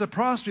 Plans to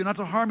prosper you, not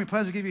to harm you.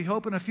 Plans to give you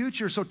hope in a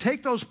future. So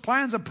take those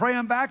plans and pray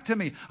them back to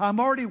me. I'm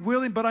already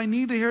willing, but I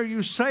need to hear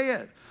you say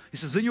it. He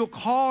says, then you'll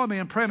call me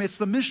and pray me. It's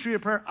the mystery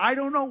of prayer. I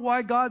don't know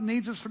why God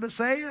needs us to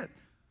say it.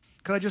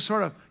 Could I just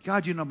sort of,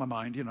 God, you know my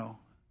mind,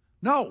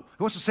 No,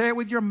 he wants to say it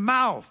with your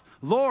mouth.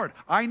 Lord,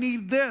 I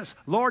need this.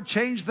 Lord,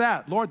 change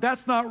that. Lord,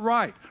 that's not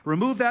right.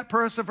 Remove that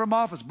person from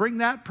office. Bring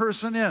that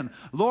person in.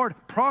 Lord,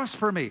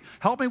 prosper me.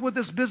 Help me with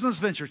this business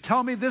venture.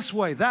 Tell me this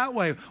way, that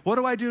way. What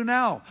do I do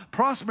now?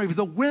 Prosper me.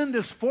 The wind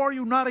is for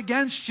you, not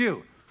against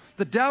you.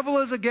 The devil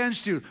is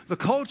against you. The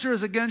culture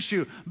is against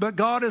you. But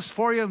God is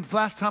for you. And the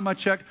last time I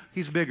checked,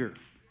 he's bigger.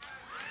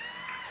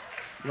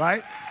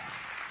 Right?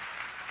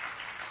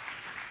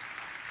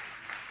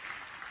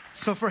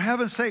 So for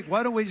heaven's sake,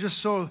 why don't we just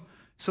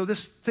so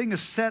this thing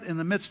is set in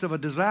the midst of a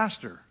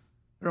disaster.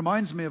 It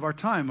reminds me of our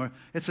time where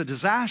it's a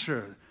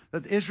disaster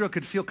that Israel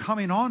could feel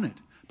coming on it.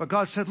 But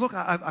God said, look,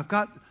 I've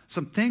got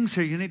some things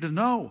here you need to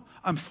know.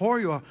 I'm for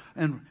you.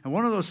 And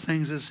one of those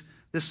things is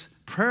this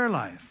prayer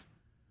life.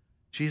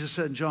 Jesus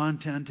said in John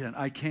 10:10,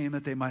 I came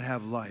that they might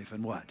have life.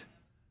 And what?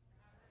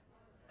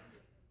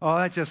 Oh,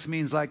 that just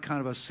means like kind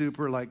of a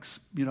super,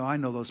 I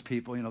know those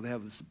people, they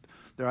have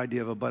their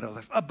idea of abundant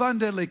life.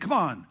 Abundantly, come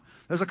on.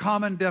 There's a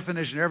common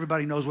definition.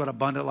 Everybody knows what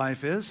abundant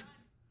life is.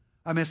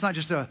 I mean, it's not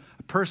just a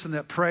person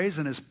that prays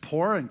and is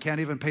poor and can't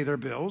even pay their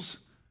bills.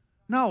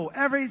 No,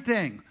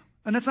 everything.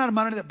 And it's not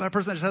a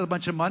person that just has a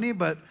bunch of money,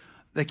 but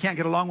they can't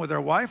get along with their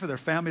wife or their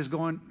family's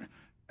going.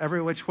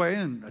 every which way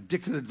and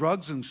addicted to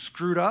drugs and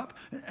screwed up,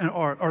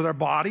 or their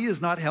body is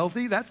not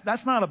healthy.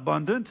 That's not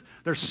abundant.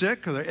 They're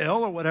sick or they're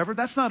ill or whatever.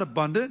 That's not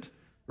abundant,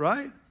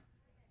 right?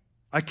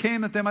 I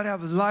came that they might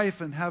have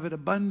life and have it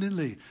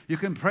abundantly. You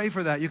can pray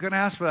for that. You can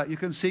ask for that. You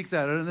can seek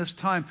that. And in this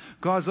time,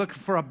 God's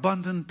looking for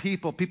abundant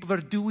people that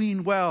are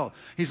doing well.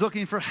 He's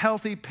looking for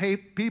healthy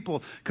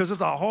people because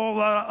there's a whole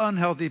lot of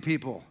unhealthy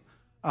people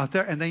out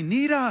there, and they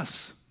need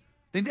us.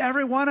 They need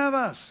every one of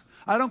us.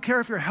 I don't care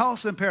if your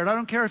health's impaired. I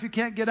don't care if you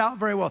can't get out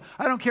very well.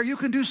 I don't care. You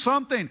can do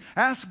something.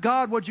 Ask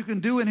God what you can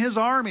do in His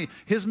army,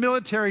 His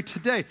military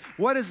today.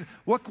 What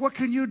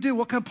can you do?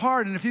 What can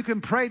part? And if you can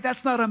pray,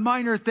 that's not a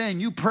minor thing.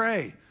 You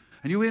pray.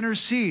 And you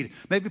intercede.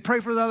 Maybe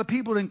pray for the other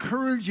people to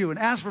encourage you and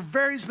ask for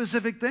very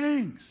specific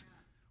things.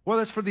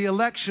 Whether it's for the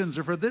elections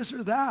or for this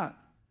or that.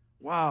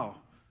 Wow.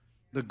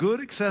 The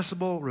good,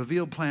 accessible,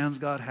 revealed plans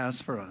God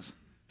has for us.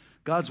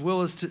 God's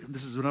will is to,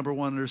 this is the number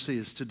one under C,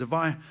 is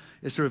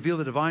to reveal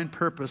the divine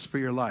purpose for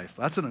your life.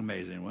 That's an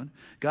amazing one.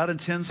 God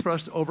intends for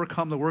us to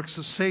overcome the works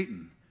of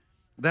Satan.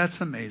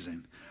 That's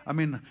amazing. I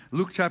mean,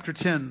 Luke chapter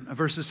 10,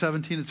 verses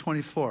 17 to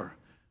 24.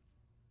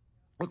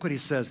 Look what he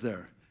says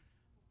there.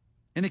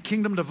 Any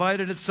kingdom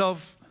divided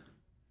itself...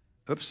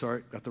 Oops,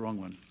 sorry, got the wrong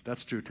one.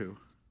 That's true too.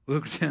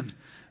 Luke 10,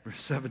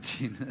 verse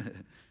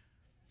 17.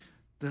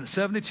 The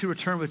 72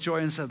 returned with joy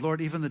and said, Lord,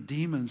 even the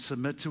demons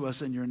submit to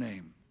us in your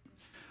name.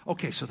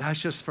 Okay, so that's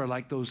just for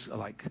those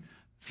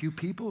few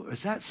people?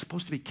 Is that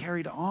supposed to be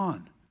carried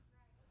on?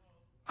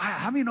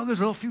 How many know there's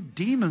a little few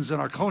demons in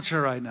our culture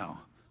right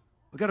now?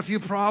 We've got a few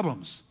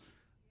problems.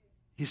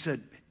 He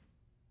said,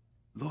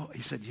 Lord,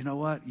 you know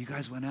what? You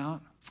guys went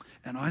out,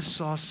 and I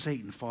saw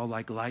Satan fall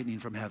like lightning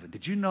from heaven.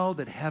 Did you know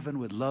that heaven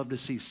would love to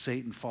see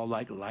Satan fall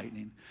like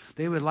lightning?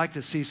 They would like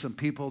to see some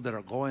people that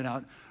are going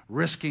out,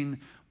 risking,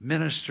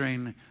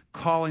 ministering,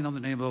 calling on the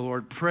name of the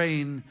Lord,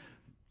 praying,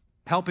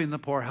 helping the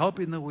poor,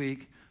 helping the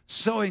weak,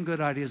 sowing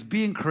good ideas,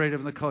 being creative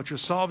in the culture,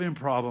 solving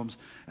problems.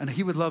 And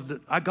He would love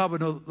that. God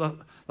would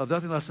love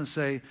nothing less than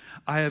say,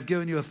 I have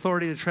given you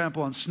authority to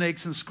trample on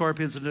snakes and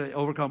scorpions and to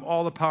overcome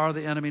all the power of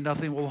the enemy.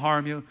 Nothing will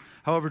harm you.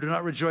 However, do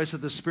not rejoice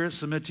that the spirits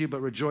submit to you, but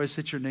rejoice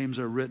that your names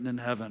are written in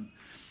heaven.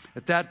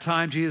 At that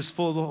time, Jesus,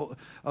 full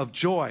of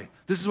joy.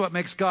 This is what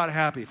makes God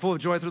happy, full of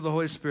joy through the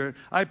Holy Spirit.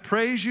 I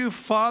praise you,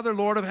 Father,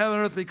 Lord of heaven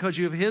and earth, because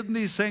you have hidden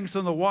these things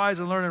from the wise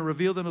and learned and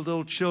revealed them to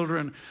little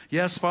children.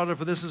 Yes, Father,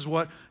 for this is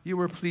what you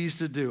were pleased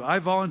to do. I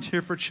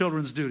volunteer for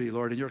children's duty,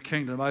 Lord, in your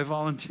kingdom. I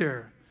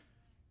volunteer.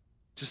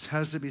 Just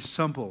has to be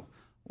simple.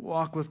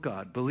 Walk with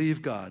God.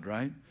 Believe God,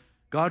 right?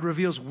 God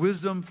reveals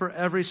wisdom for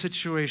every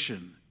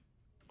situation.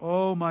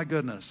 Oh, my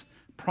goodness.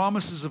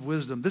 Promises of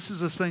wisdom. This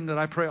is a thing that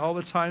I pray all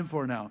the time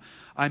for now.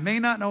 I may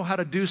not know how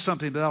to do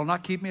something, but that will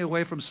not keep me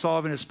away from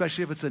solving,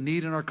 especially if it's a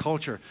need in our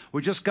culture.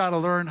 We just got to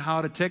learn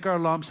how to take our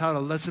lumps, how to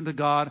listen to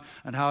God,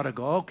 and how to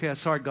go, okay,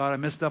 sorry, God, I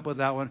messed up with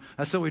that one.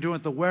 That's what we're doing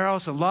at the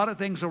warehouse. A lot of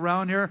things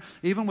around here,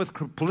 even with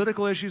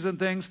political issues and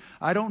things,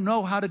 I don't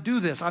know how to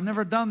do this. I've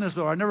never done this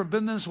before. I've never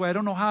been this way. I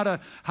don't know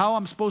how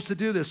I'm supposed to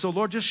do this. So,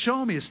 Lord, just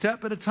show me a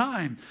step at a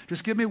time.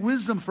 Just give me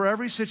wisdom for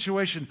every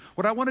situation.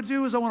 What I want to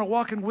do is I want to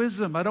walk in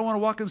wisdom. I don't want to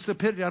walk in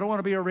stupidity. I don't want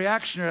to be a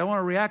reactionary. I want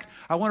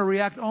to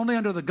react only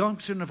under the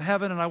unction of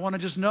heaven, and I want to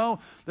just know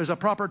there's a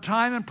proper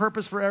time and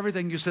purpose for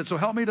everything you said. So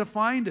help me to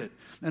find it.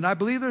 And I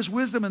believe there's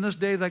wisdom in this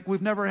day like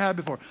we've never had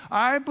before.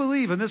 I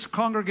believe in this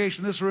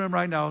congregation, this room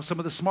right now, some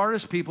of the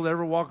smartest people that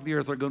ever walked the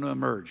earth are going to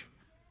emerge.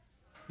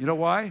 You know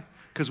why?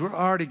 Because we're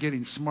already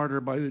getting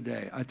smarter by the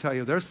day. I tell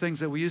you, there's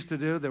things that we used to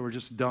do that were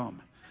just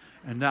dumb.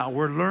 And now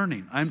we're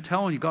learning. I'm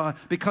telling you, God,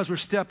 because we're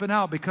stepping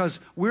out, because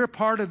we're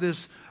part of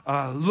this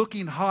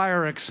looking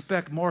higher,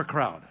 expect more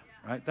crowd.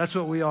 Right? That's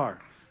what we are.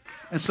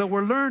 And so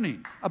we're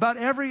learning about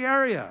every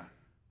area.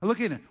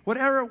 Looking at what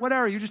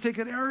area? You just take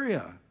an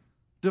area.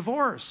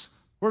 Divorce.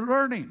 We're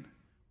learning.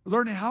 We're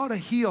learning how to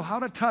heal, how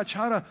to touch,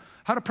 how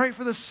to pray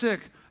for the sick,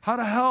 how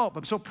to help.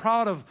 I'm so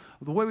proud of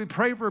the way we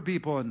pray for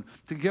people and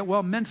to get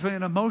well mentally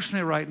and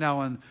emotionally right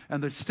now, and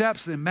the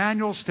steps, the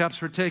manual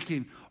steps we're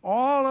taking.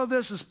 All of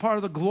this is part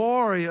of the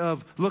glory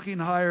of looking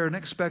higher and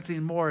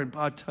expecting more. And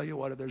I'll tell you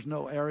what, there's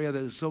no area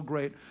that is so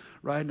great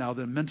right now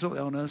than mental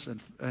illness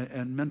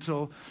and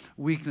mental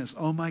weakness.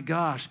 Oh my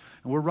gosh.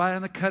 And we're right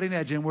on the cutting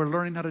edge, and we're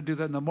learning how to do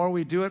that. And the more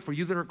we do it, for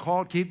you that are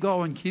called, keep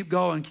going, keep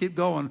going, keep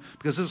going,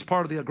 because this is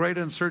part of the great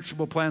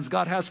unsearchable plans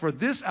God has for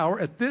this hour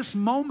at this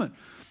moment.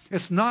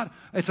 It's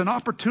an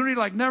opportunity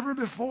like never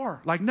before.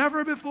 Like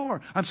never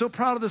before. I'm so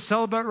proud of the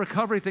Celebrate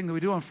Recovery thing that we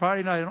do on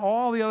Friday night and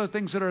all the other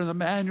things that are in the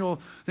manual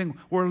thing.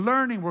 We're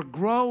learning, we're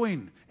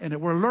growing in it.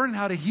 We're learning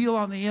how to heal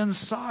on the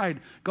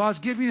inside. God's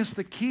giving us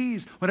the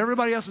keys. When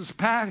everybody else is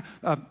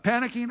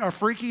panicking or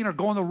freaking or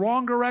going the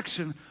wrong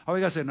direction, we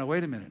got to say, no,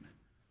 wait a minute.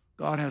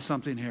 God has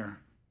something here.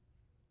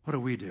 What do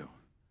we do?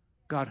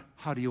 God,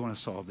 how do you want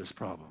to solve this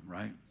problem,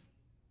 right?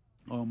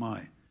 Oh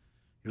my.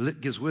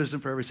 It gives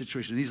wisdom for every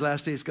situation. In these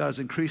last days, God is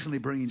increasingly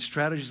bringing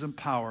strategies and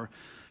power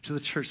to the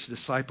church to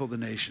disciple the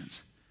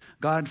nations.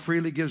 God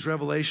freely gives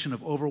revelation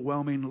of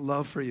overwhelming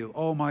love for you.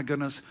 Oh my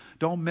goodness.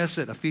 Don't miss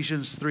it.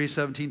 Ephesians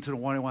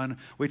 3:17-21.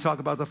 We talk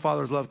about the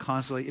Father's love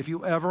constantly. If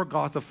you ever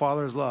got the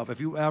Father's love, if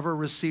you ever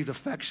received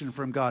affection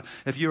from God,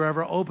 if you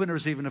ever open to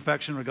receiving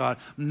affection from God,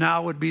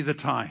 now would be the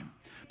time.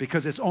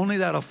 Because it's only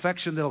that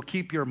affection that'll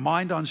keep your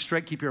mind on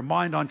straight, keep your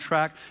mind on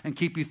track, and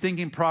keep you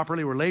thinking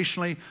properly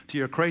relationally to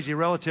your crazy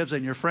relatives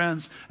and your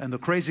friends and the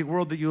crazy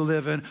world that you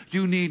live in.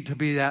 You need to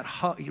be that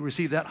you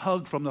receive that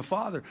hug from the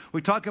Father.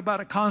 We talk about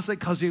it constantly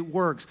because it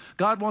works.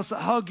 God wants to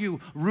hug you,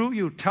 root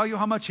you, tell you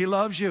how much He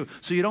loves you,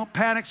 so you don't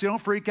panic, so you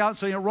don't freak out,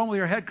 so you don't run with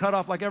your head cut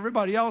off like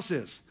everybody else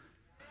is.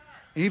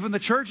 And even the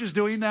church is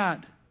doing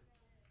that.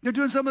 They're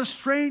doing some of the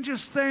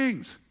strangest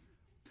things.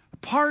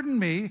 Pardon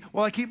me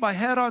while I keep my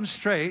head on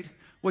straight.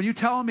 When you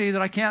tell me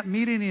that I can't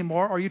meet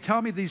anymore, or you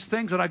tell me these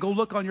things, and I go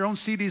look on your own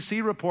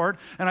CDC report,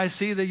 and I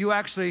see that you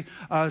actually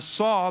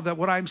saw that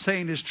what I'm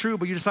saying is true,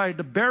 but you decided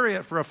to bury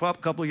it for a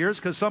couple of years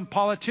because some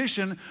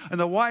politician in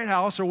the White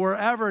House or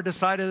wherever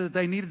decided that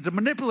they needed to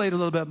manipulate a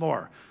little bit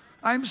more.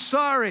 I'm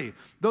sorry.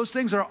 Those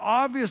things are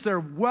obvious.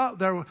 They're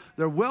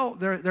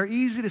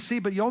easy to see,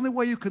 but the only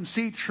way you can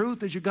see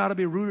truth is you got to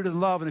be rooted in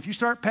love. And if you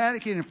start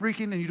panicking and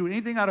freaking and you do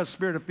anything out of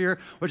spirit of fear,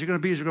 what you're going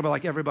to be is you're going to be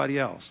like everybody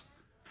else.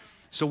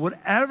 So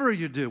whatever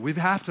you do, we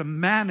have to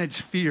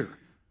manage fear.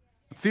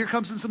 Fear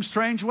comes in some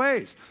strange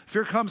ways.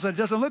 Fear comes and it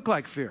doesn't look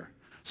like fear.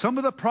 Some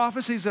of the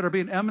prophecies that are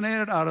being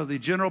emanated out of the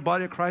general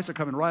body of Christ are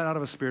coming right out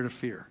of a spirit of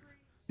fear.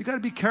 You got to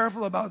be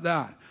careful about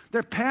that.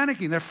 They're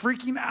panicking. They're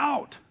freaking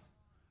out.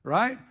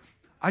 Right?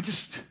 I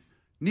just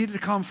needed to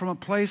come from a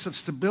place of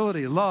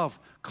stability, love,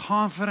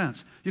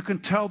 confidence. You can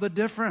tell the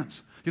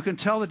difference. You can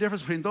tell the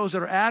difference between those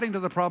that are adding to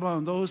the problem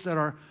and those that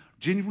are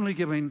genuinely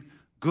giving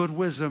good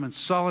wisdom and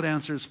solid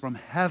answers from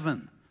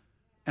heaven.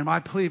 And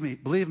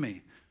believe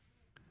me,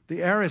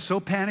 the air is so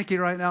panicky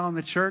right now in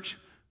the church.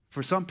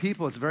 For some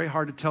people, it's very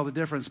hard to tell the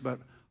difference, but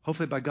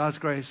hopefully by God's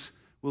grace,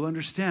 we'll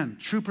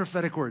understand true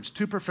prophetic words,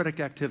 true prophetic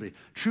activity,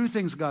 true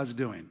things God's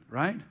doing,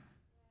 right?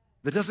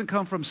 That doesn't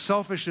come from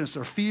selfishness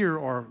or fear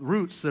or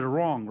roots that are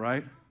wrong,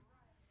 right?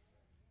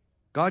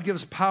 God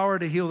gives power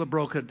to heal the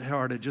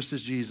brokenhearted, just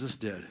as Jesus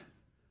did.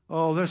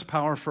 Oh, there's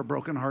power for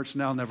broken hearts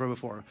now, never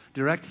before.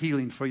 Direct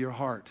healing for your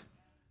heart.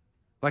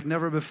 Like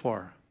never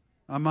before.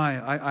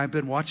 I've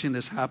been watching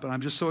this happen. I'm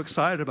just so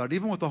excited about it.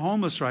 Even with the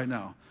homeless right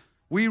now.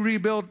 We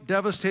rebuild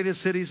devastated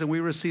cities and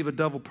we receive a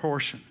double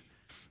portion.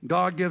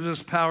 God gives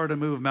us power to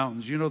move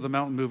mountains. You know the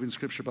mountain moving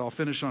scripture, but I'll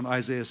finish on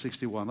Isaiah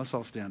 61. Let's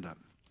all stand up.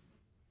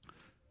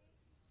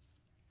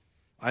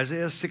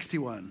 Isaiah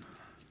 61.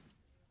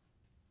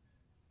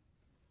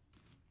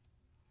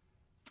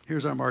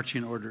 Here's our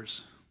marching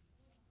orders.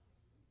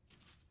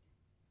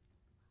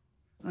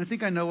 And I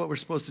think I know what we're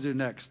supposed to do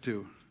next,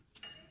 too.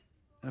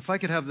 And if I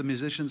could have the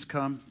musicians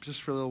come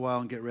just for a little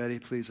while and get ready,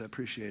 please, I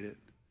appreciate it.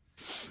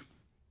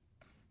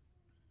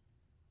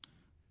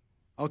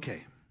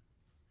 Okay.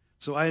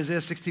 So Isaiah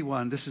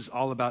 61, this is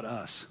all about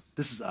us.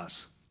 This is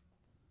us.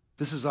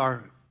 This is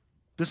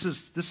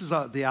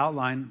the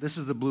outline. This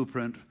is the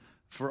blueprint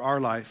for our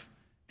life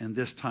in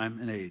this time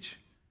and age.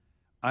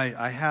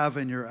 I have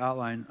in your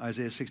outline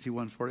Isaiah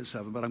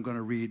 61:47, but I'm going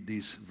to read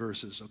these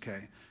verses,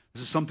 okay?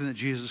 This is something that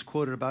Jesus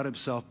quoted about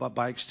himself, but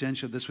by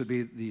extension, this would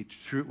be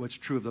what's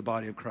true of the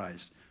body of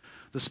Christ.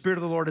 The Spirit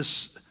of the Lord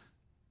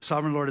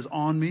Sovereign Lord is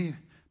on me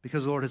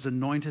because the Lord has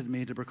anointed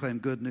me to proclaim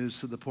good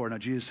news to the poor. Now,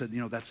 Jesus said,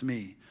 that's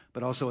me,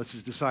 but also it's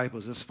his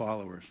disciples, his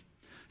followers.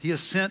 He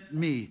has sent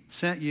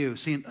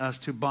us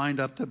to bind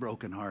up the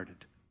brokenhearted.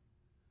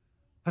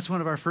 That's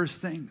one of our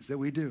first things that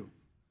we do.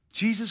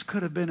 Jesus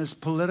could have been as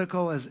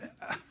political as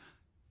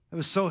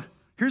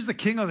here's the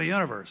king of the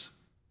universe,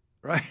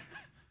 right?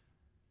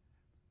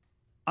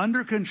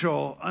 Under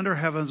control, under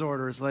heaven's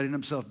orders, letting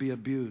himself be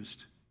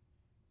abused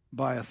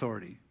by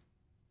authority,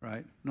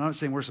 right? I'm not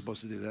saying we're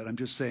supposed to do that. I'm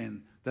just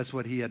saying that's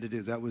what he had to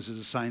do. That was his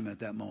assignment at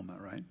that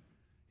moment, right?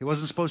 He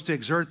wasn't supposed to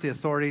exert the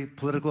authority,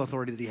 political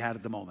authority that he had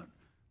at the moment.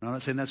 I'm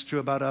not saying that's true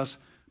about us,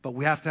 but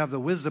we have to have the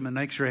wisdom and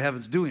make sure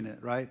heaven's doing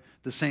it, right?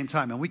 At the same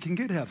time. And we can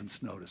get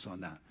heaven's notice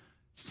on that.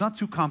 It's not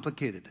too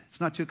complicated.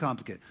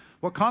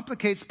 What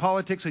complicates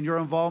politics and your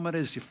involvement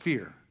is your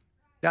fear.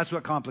 That's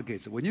what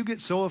complicates it. When you get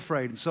so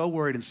afraid and so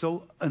worried and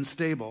so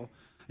unstable,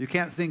 you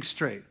can't think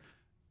straight,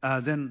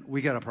 then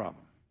we got a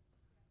problem.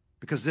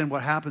 Because then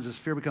what happens is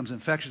fear becomes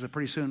infectious, and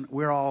pretty soon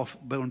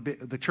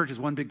the church is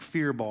one big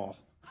fear ball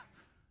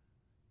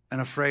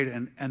and afraid.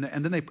 And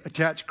then they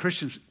attach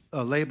Christian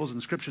labels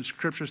and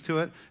scriptures to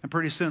it, and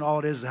pretty soon all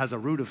it has a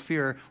root of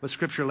fear with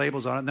scripture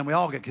labels on it, and then we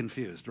all get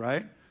confused,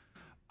 right?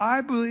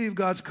 I believe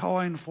God's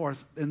calling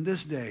forth in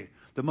this day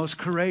the most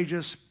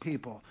courageous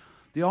people.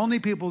 The only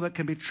people that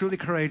can be truly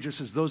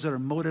courageous is those that are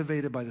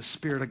motivated by the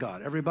Spirit of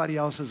God. Everybody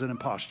else is an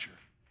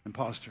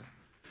imposter.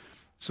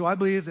 So I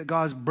believe that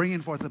God's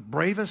bringing forth the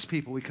bravest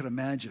people we could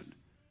imagine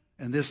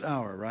in this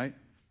hour, right?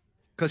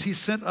 Because he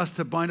sent us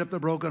to bind up the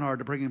broken heart,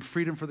 to bring in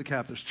freedom for the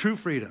captives, true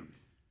freedom,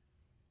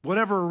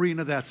 whatever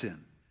arena that's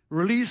in.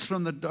 Release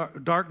from the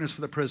darkness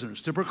for the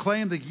prisoners, to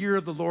proclaim the year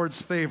of the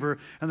Lord's favor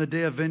and the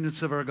day of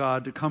vengeance of our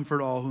God, to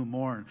comfort all who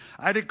mourn.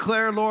 I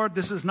declare, Lord,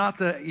 this is not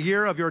the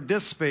year of your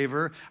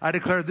disfavor. I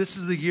declare this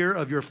is the year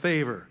of your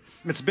favor.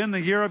 It's been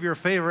the year of your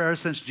favor ever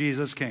since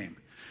Jesus came.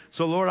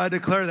 So, Lord, I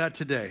declare that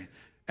today.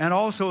 And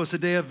also it's a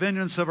day of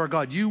vengeance of our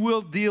God. You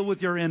will deal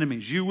with your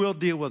enemies. You will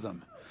deal with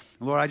them.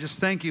 Lord, I just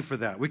thank you for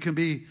that. We can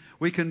be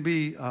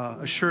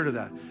assured of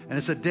that. And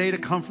it's a day to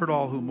comfort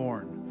all who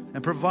mourn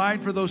and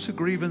provide for those who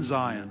grieve in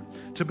Zion.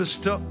 To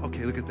bestow,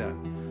 okay, look at that.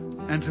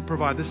 And to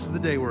provide, this is the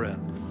day we're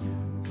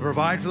in. To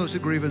provide for those who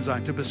grieve in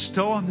Zion. To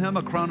bestow on them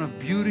a crown of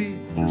beauty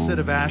instead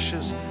of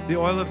ashes, the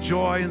oil of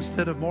joy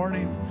instead of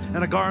mourning,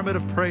 and a garment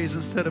of praise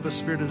instead of a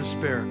spirit of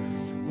despair.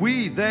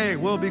 They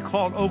will be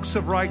called oaks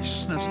of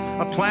righteousness,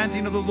 a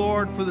planting of the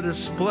Lord for the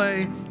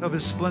display of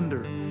his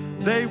splendor.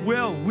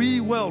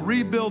 We will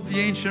rebuild the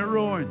ancient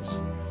ruins,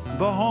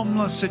 the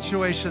homeless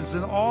situations,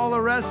 and all the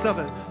rest of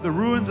it. The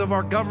ruins of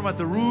our government,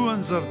 the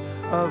ruins of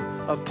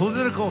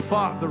political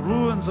thought, the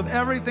ruins of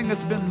everything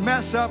that's been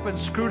messed up and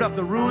screwed up,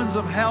 the ruins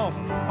of health,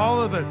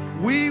 all of it.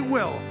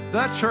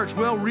 That church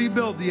will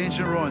rebuild the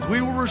ancient ruins.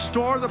 We will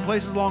restore the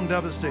places long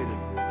devastated.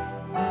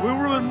 We will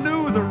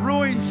renew the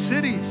ruined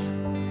cities.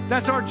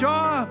 That's our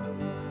job.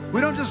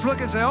 We don't just look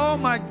and say, oh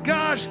my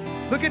gosh,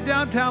 look at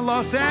downtown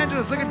Los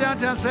Angeles, look at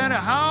downtown Santa.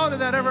 How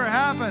did that ever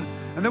happen?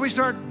 And then we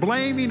start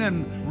blaming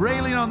and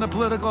railing on the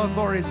political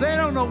authorities. They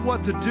don't know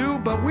what to do,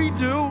 but we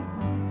do.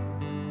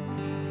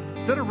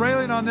 Instead of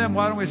railing on them,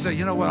 why don't we say,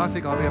 you know what, I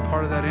think I'll be a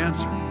part of that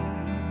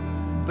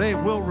answer. They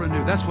will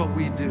renew. That's what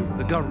we do,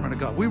 the government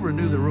of God. We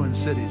renew the ruined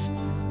cities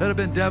that have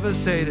been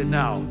devastated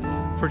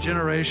now for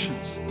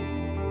generations.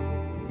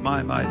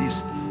 My,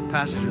 these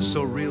passages are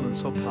so real and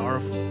so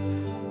powerful.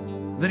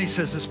 Then he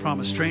says this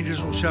promise: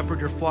 strangers will shepherd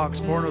your flocks,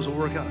 foreigners will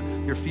work out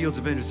your fields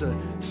of vineyards. It's a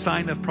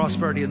sign of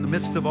prosperity. In the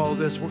midst of all of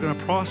this, we're going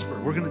to prosper.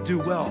 We're going to do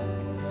well.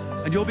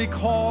 And you'll be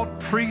called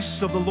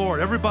priests of the Lord.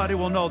 Everybody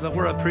will know that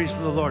we're a priest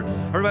of the Lord.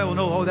 Everybody will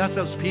know, oh, that's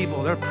those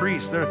people. They're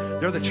priests.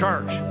 They're the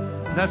church.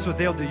 And that's what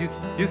they'll do. You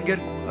can get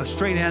a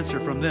straight answer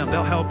from them.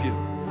 They'll help you.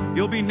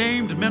 You'll be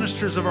named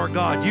ministers of our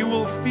God. You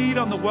will feed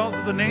on the wealth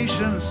of the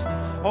nations.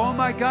 Oh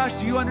my gosh,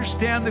 do you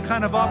understand the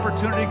kind of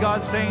opportunity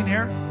God's saying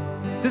here?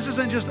 This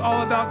isn't just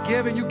all about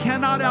giving. You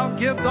cannot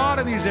outgive God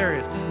in these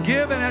areas.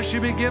 Give and it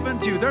should be given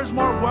to you. There's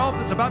more wealth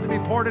that's about to be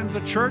poured into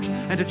the church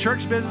and to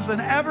church business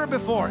than ever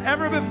before.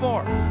 Ever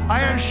before.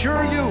 I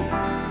assure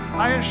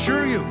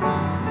you,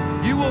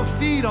 you will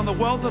feed on the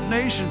wealth of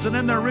nations, and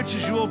in their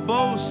riches you will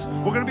boast.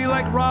 We're going to be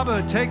like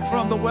Rabbah, take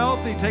from the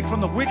wealthy, take from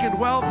the wicked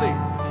wealthy,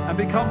 and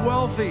become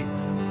wealthy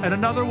in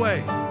another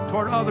way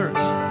toward others.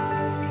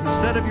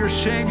 Instead of your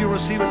shame, you'll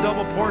receive a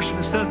double portion.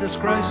 Instead of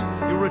disgrace,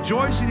 you'll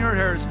rejoice in your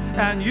inheritance,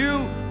 and you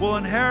will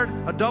inherit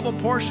a double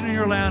portion in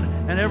your land,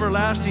 and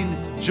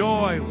everlasting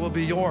joy will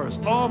be yours.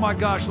 Oh my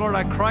gosh, Lord,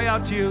 I cry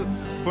out to you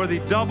for the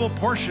double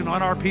portion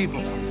on our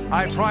people.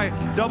 I pray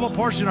double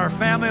portion in our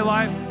family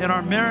life, in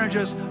our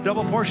marriages,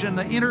 double portion in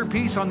the inner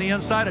peace on the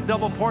inside, a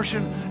double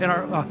portion in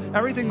our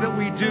everything that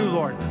we do,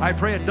 Lord. I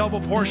pray a double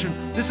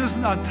portion. This is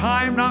a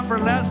time not for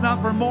less,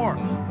 not for more.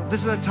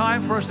 This is a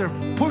time for us to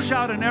push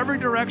out in every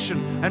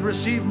direction and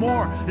receive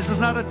more. This is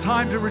not a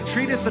time to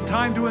retreat. It's a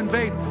time to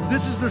invade.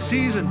 This is the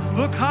season.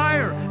 Look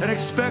higher and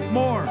expect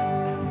more.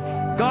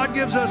 God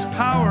gives us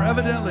power,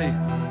 evidently,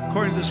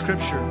 according to the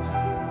Scripture,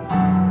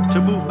 to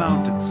move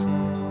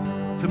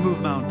mountains. To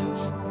move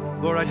mountains.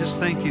 Lord, I just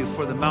thank you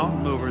for the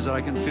mountain movers that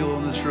I can feel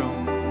in this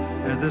room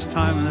and at this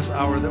time in this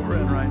hour that we're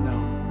in right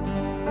now.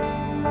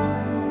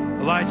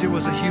 Elijah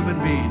was a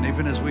human being,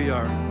 even as we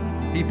are.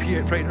 He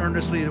prayed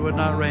earnestly it would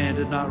not rain. It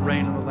did not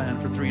rain in the land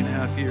for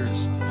 3.5 years.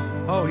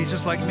 Oh, he's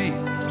just like me.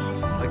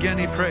 Again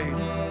he prayed,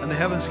 and the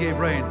heavens gave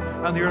rain,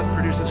 and the earth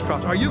produced its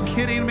crops. Are you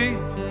kidding me?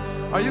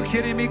 Are you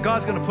kidding me?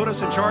 God's going to put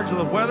us in charge of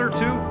the weather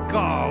too?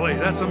 Golly,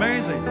 that's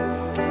amazing.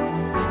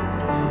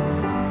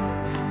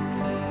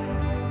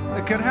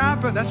 It could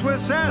happen. That's what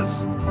it says.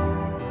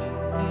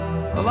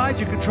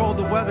 Elijah controlled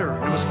the weather.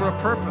 It was for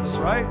a purpose,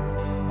 right?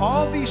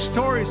 All these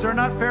stories, they're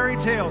not fairy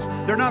tales.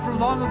 They're not from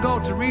long ago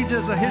to read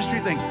as a history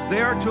thing.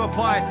 They are to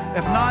apply,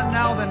 if not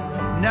now,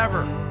 then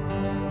never.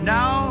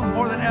 Now,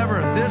 more than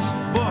ever, this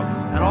book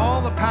and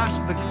all the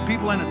pastors, the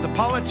people in it, the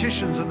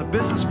politicians and the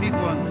business people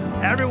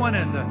and everyone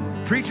in the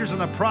preachers and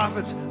the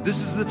prophets,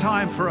 this is the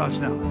time for us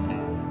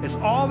now. It's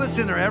all that's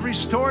in there. Every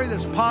story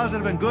that's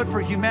positive and good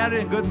for humanity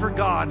and good for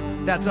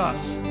God, that's us.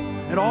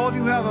 And all of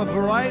you have a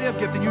variety of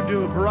gifts, and you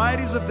do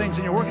varieties of things,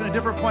 and you're working at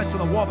different points on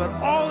the wall, but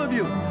all of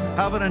you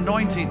have an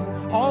anointing.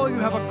 All of you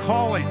have a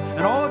calling,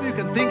 and all of you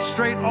can think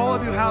straight. All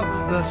of you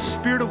have the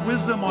spirit of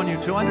wisdom on you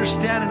to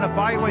understand and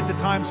evaluate the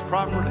times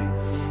properly.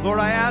 Lord,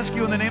 I ask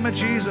you in the name of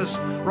Jesus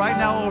right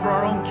now over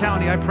our own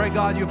county, I pray,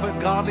 God, you put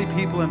godly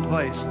people in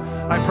place.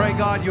 I pray,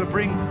 God, you would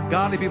bring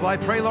godly people. I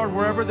pray, Lord,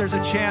 wherever there's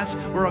a chance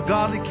where a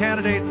godly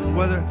candidate,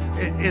 whether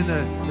in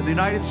the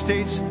United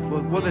States,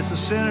 whether it's the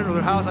Senate or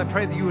the House, I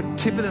pray that you would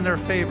tip it in their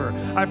favor.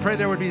 I pray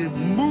there would be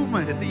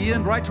movement at the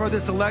end, right toward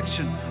this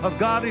election, of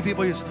godly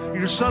people.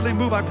 You suddenly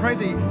move. I pray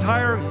the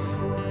entire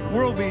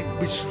world be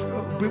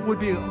would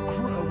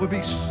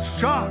be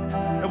shocked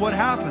at what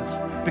happens.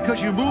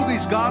 Because you move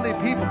these godly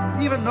people.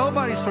 Even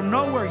nobody's from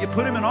nowhere. You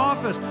put them in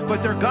office,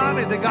 but they're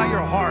godly. They got your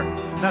heart.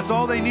 That's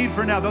all they need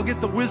for now. They'll get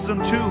the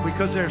wisdom too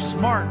because they're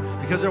smart,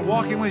 because they're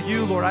walking with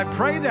you, Lord. I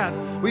pray that.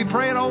 We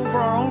pray it over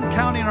our own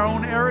county and our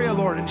own area,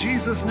 Lord, in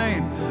Jesus'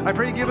 name. I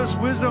pray you give us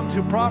wisdom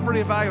to properly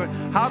evaluate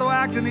how to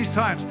act in these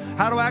times,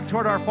 how to act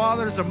toward our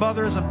fathers and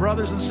mothers and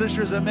brothers and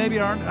sisters that maybe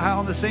aren't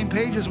on the same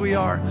page as we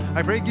are.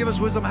 I pray you give us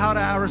wisdom how to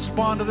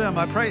respond to them.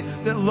 I pray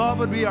that love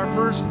would be our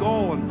first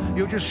goal, and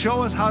you would just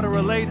show us how to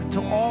relate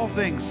to all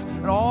things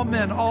and all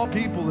men, all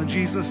people, in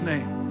Jesus'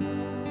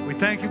 name. We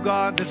thank you,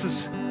 God. This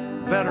is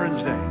Veterans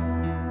Day.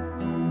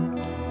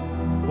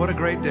 What a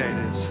great day it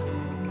is.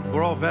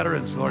 We're all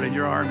veterans, Lord, in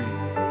your army.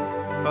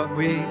 But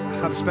we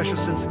have a special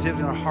sensitivity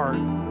in our heart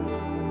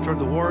toward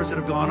the wars that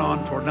have gone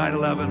on, toward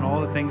 9/11, all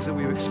the things that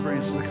we've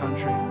experienced in the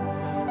country.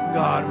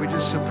 God, we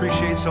just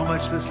appreciate so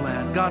much this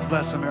land. God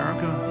bless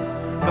America.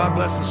 God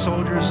bless the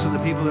soldiers and the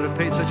people that have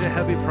paid such a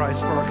heavy price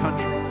for our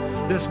country.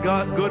 This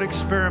good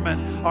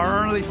experiment,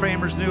 our early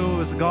framers knew it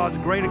was God's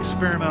great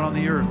experiment on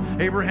the earth.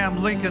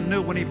 Abraham Lincoln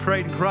knew when he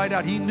prayed and cried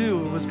out, he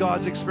knew it was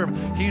God's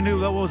experiment. He knew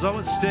that what was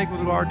at stake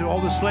with regard to all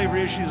the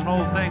slavery issues and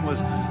all the thing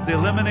was the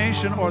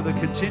elimination or the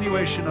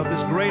continuation of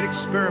this great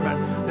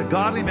experiment that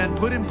godly men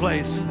put in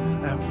place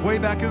way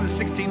back in the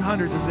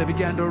 1600s as they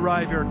began to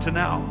arrive here to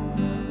now.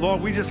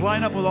 Lord, we just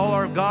line up with all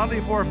our godly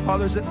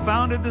forefathers that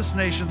founded this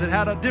nation, that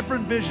had a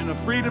different vision of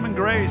freedom and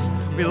grace.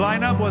 We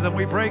line up with them.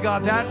 We pray,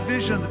 God, that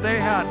vision that they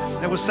had,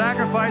 that was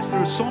sacrificed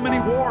through so many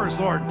wars,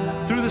 Lord,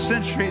 through the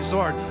centuries,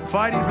 Lord,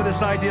 fighting for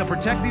this idea,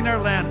 protecting our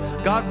land.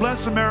 God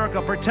bless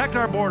America. Protect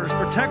our borders.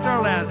 Protect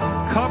our land.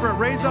 Cover it.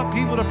 Raise up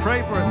people to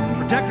pray for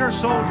it. Protect our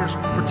soldiers.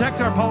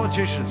 Protect our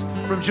politicians.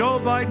 From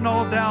Joe Biden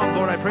all down,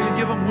 Lord, I pray you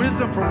give them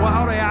wisdom for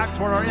how to act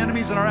toward our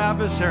enemies and our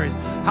adversaries,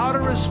 how to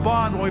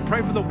respond when we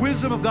pray for the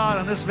wisdom of God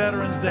on this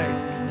Veterans Day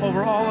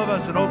over all of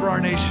us and over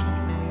our nation.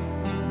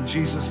 In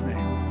Jesus' name.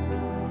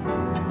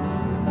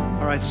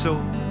 All right,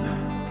 so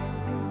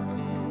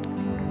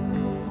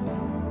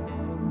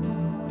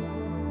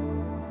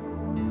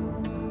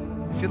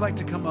if you'd like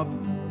to come up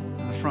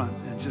in the front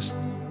and just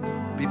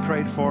be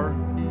prayed for,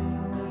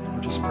 or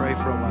just pray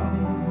for a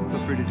while,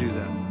 feel free to do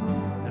that.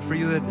 And for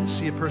you that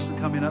see a person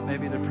coming up,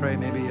 maybe to pray,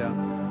 maybe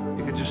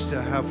you could just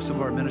have some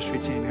of our ministry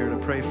team here to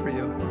pray for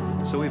you.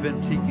 So we've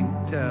been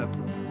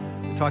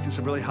talking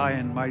some really high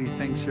and mighty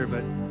things here,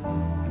 but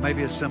it might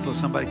be as simple as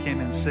somebody came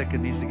in sick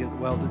and needs to get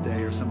well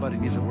today, or somebody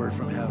needs a word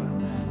from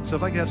heaven. So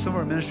if I could have some of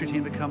our ministry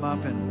team to come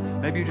up,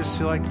 and maybe you just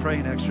feel like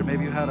praying extra,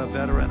 maybe you had a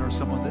veteran or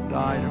someone that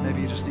died, or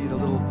maybe you just need a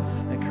little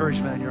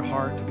encouragement in your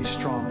heart to be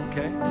strong,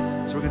 okay?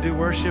 So we're going to do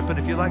worship, and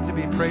if you'd like to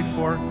be prayed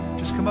for,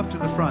 just come up to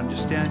the front,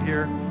 just stand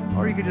here,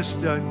 or you could just,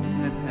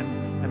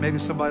 and maybe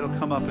somebody will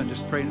come up and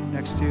just pray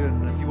next to you,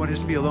 and if you want to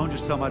just be alone,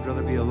 just tell them I'd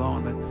rather be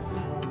alone,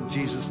 but in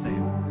Jesus'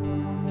 name.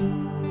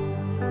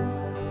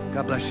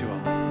 God bless you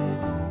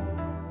all.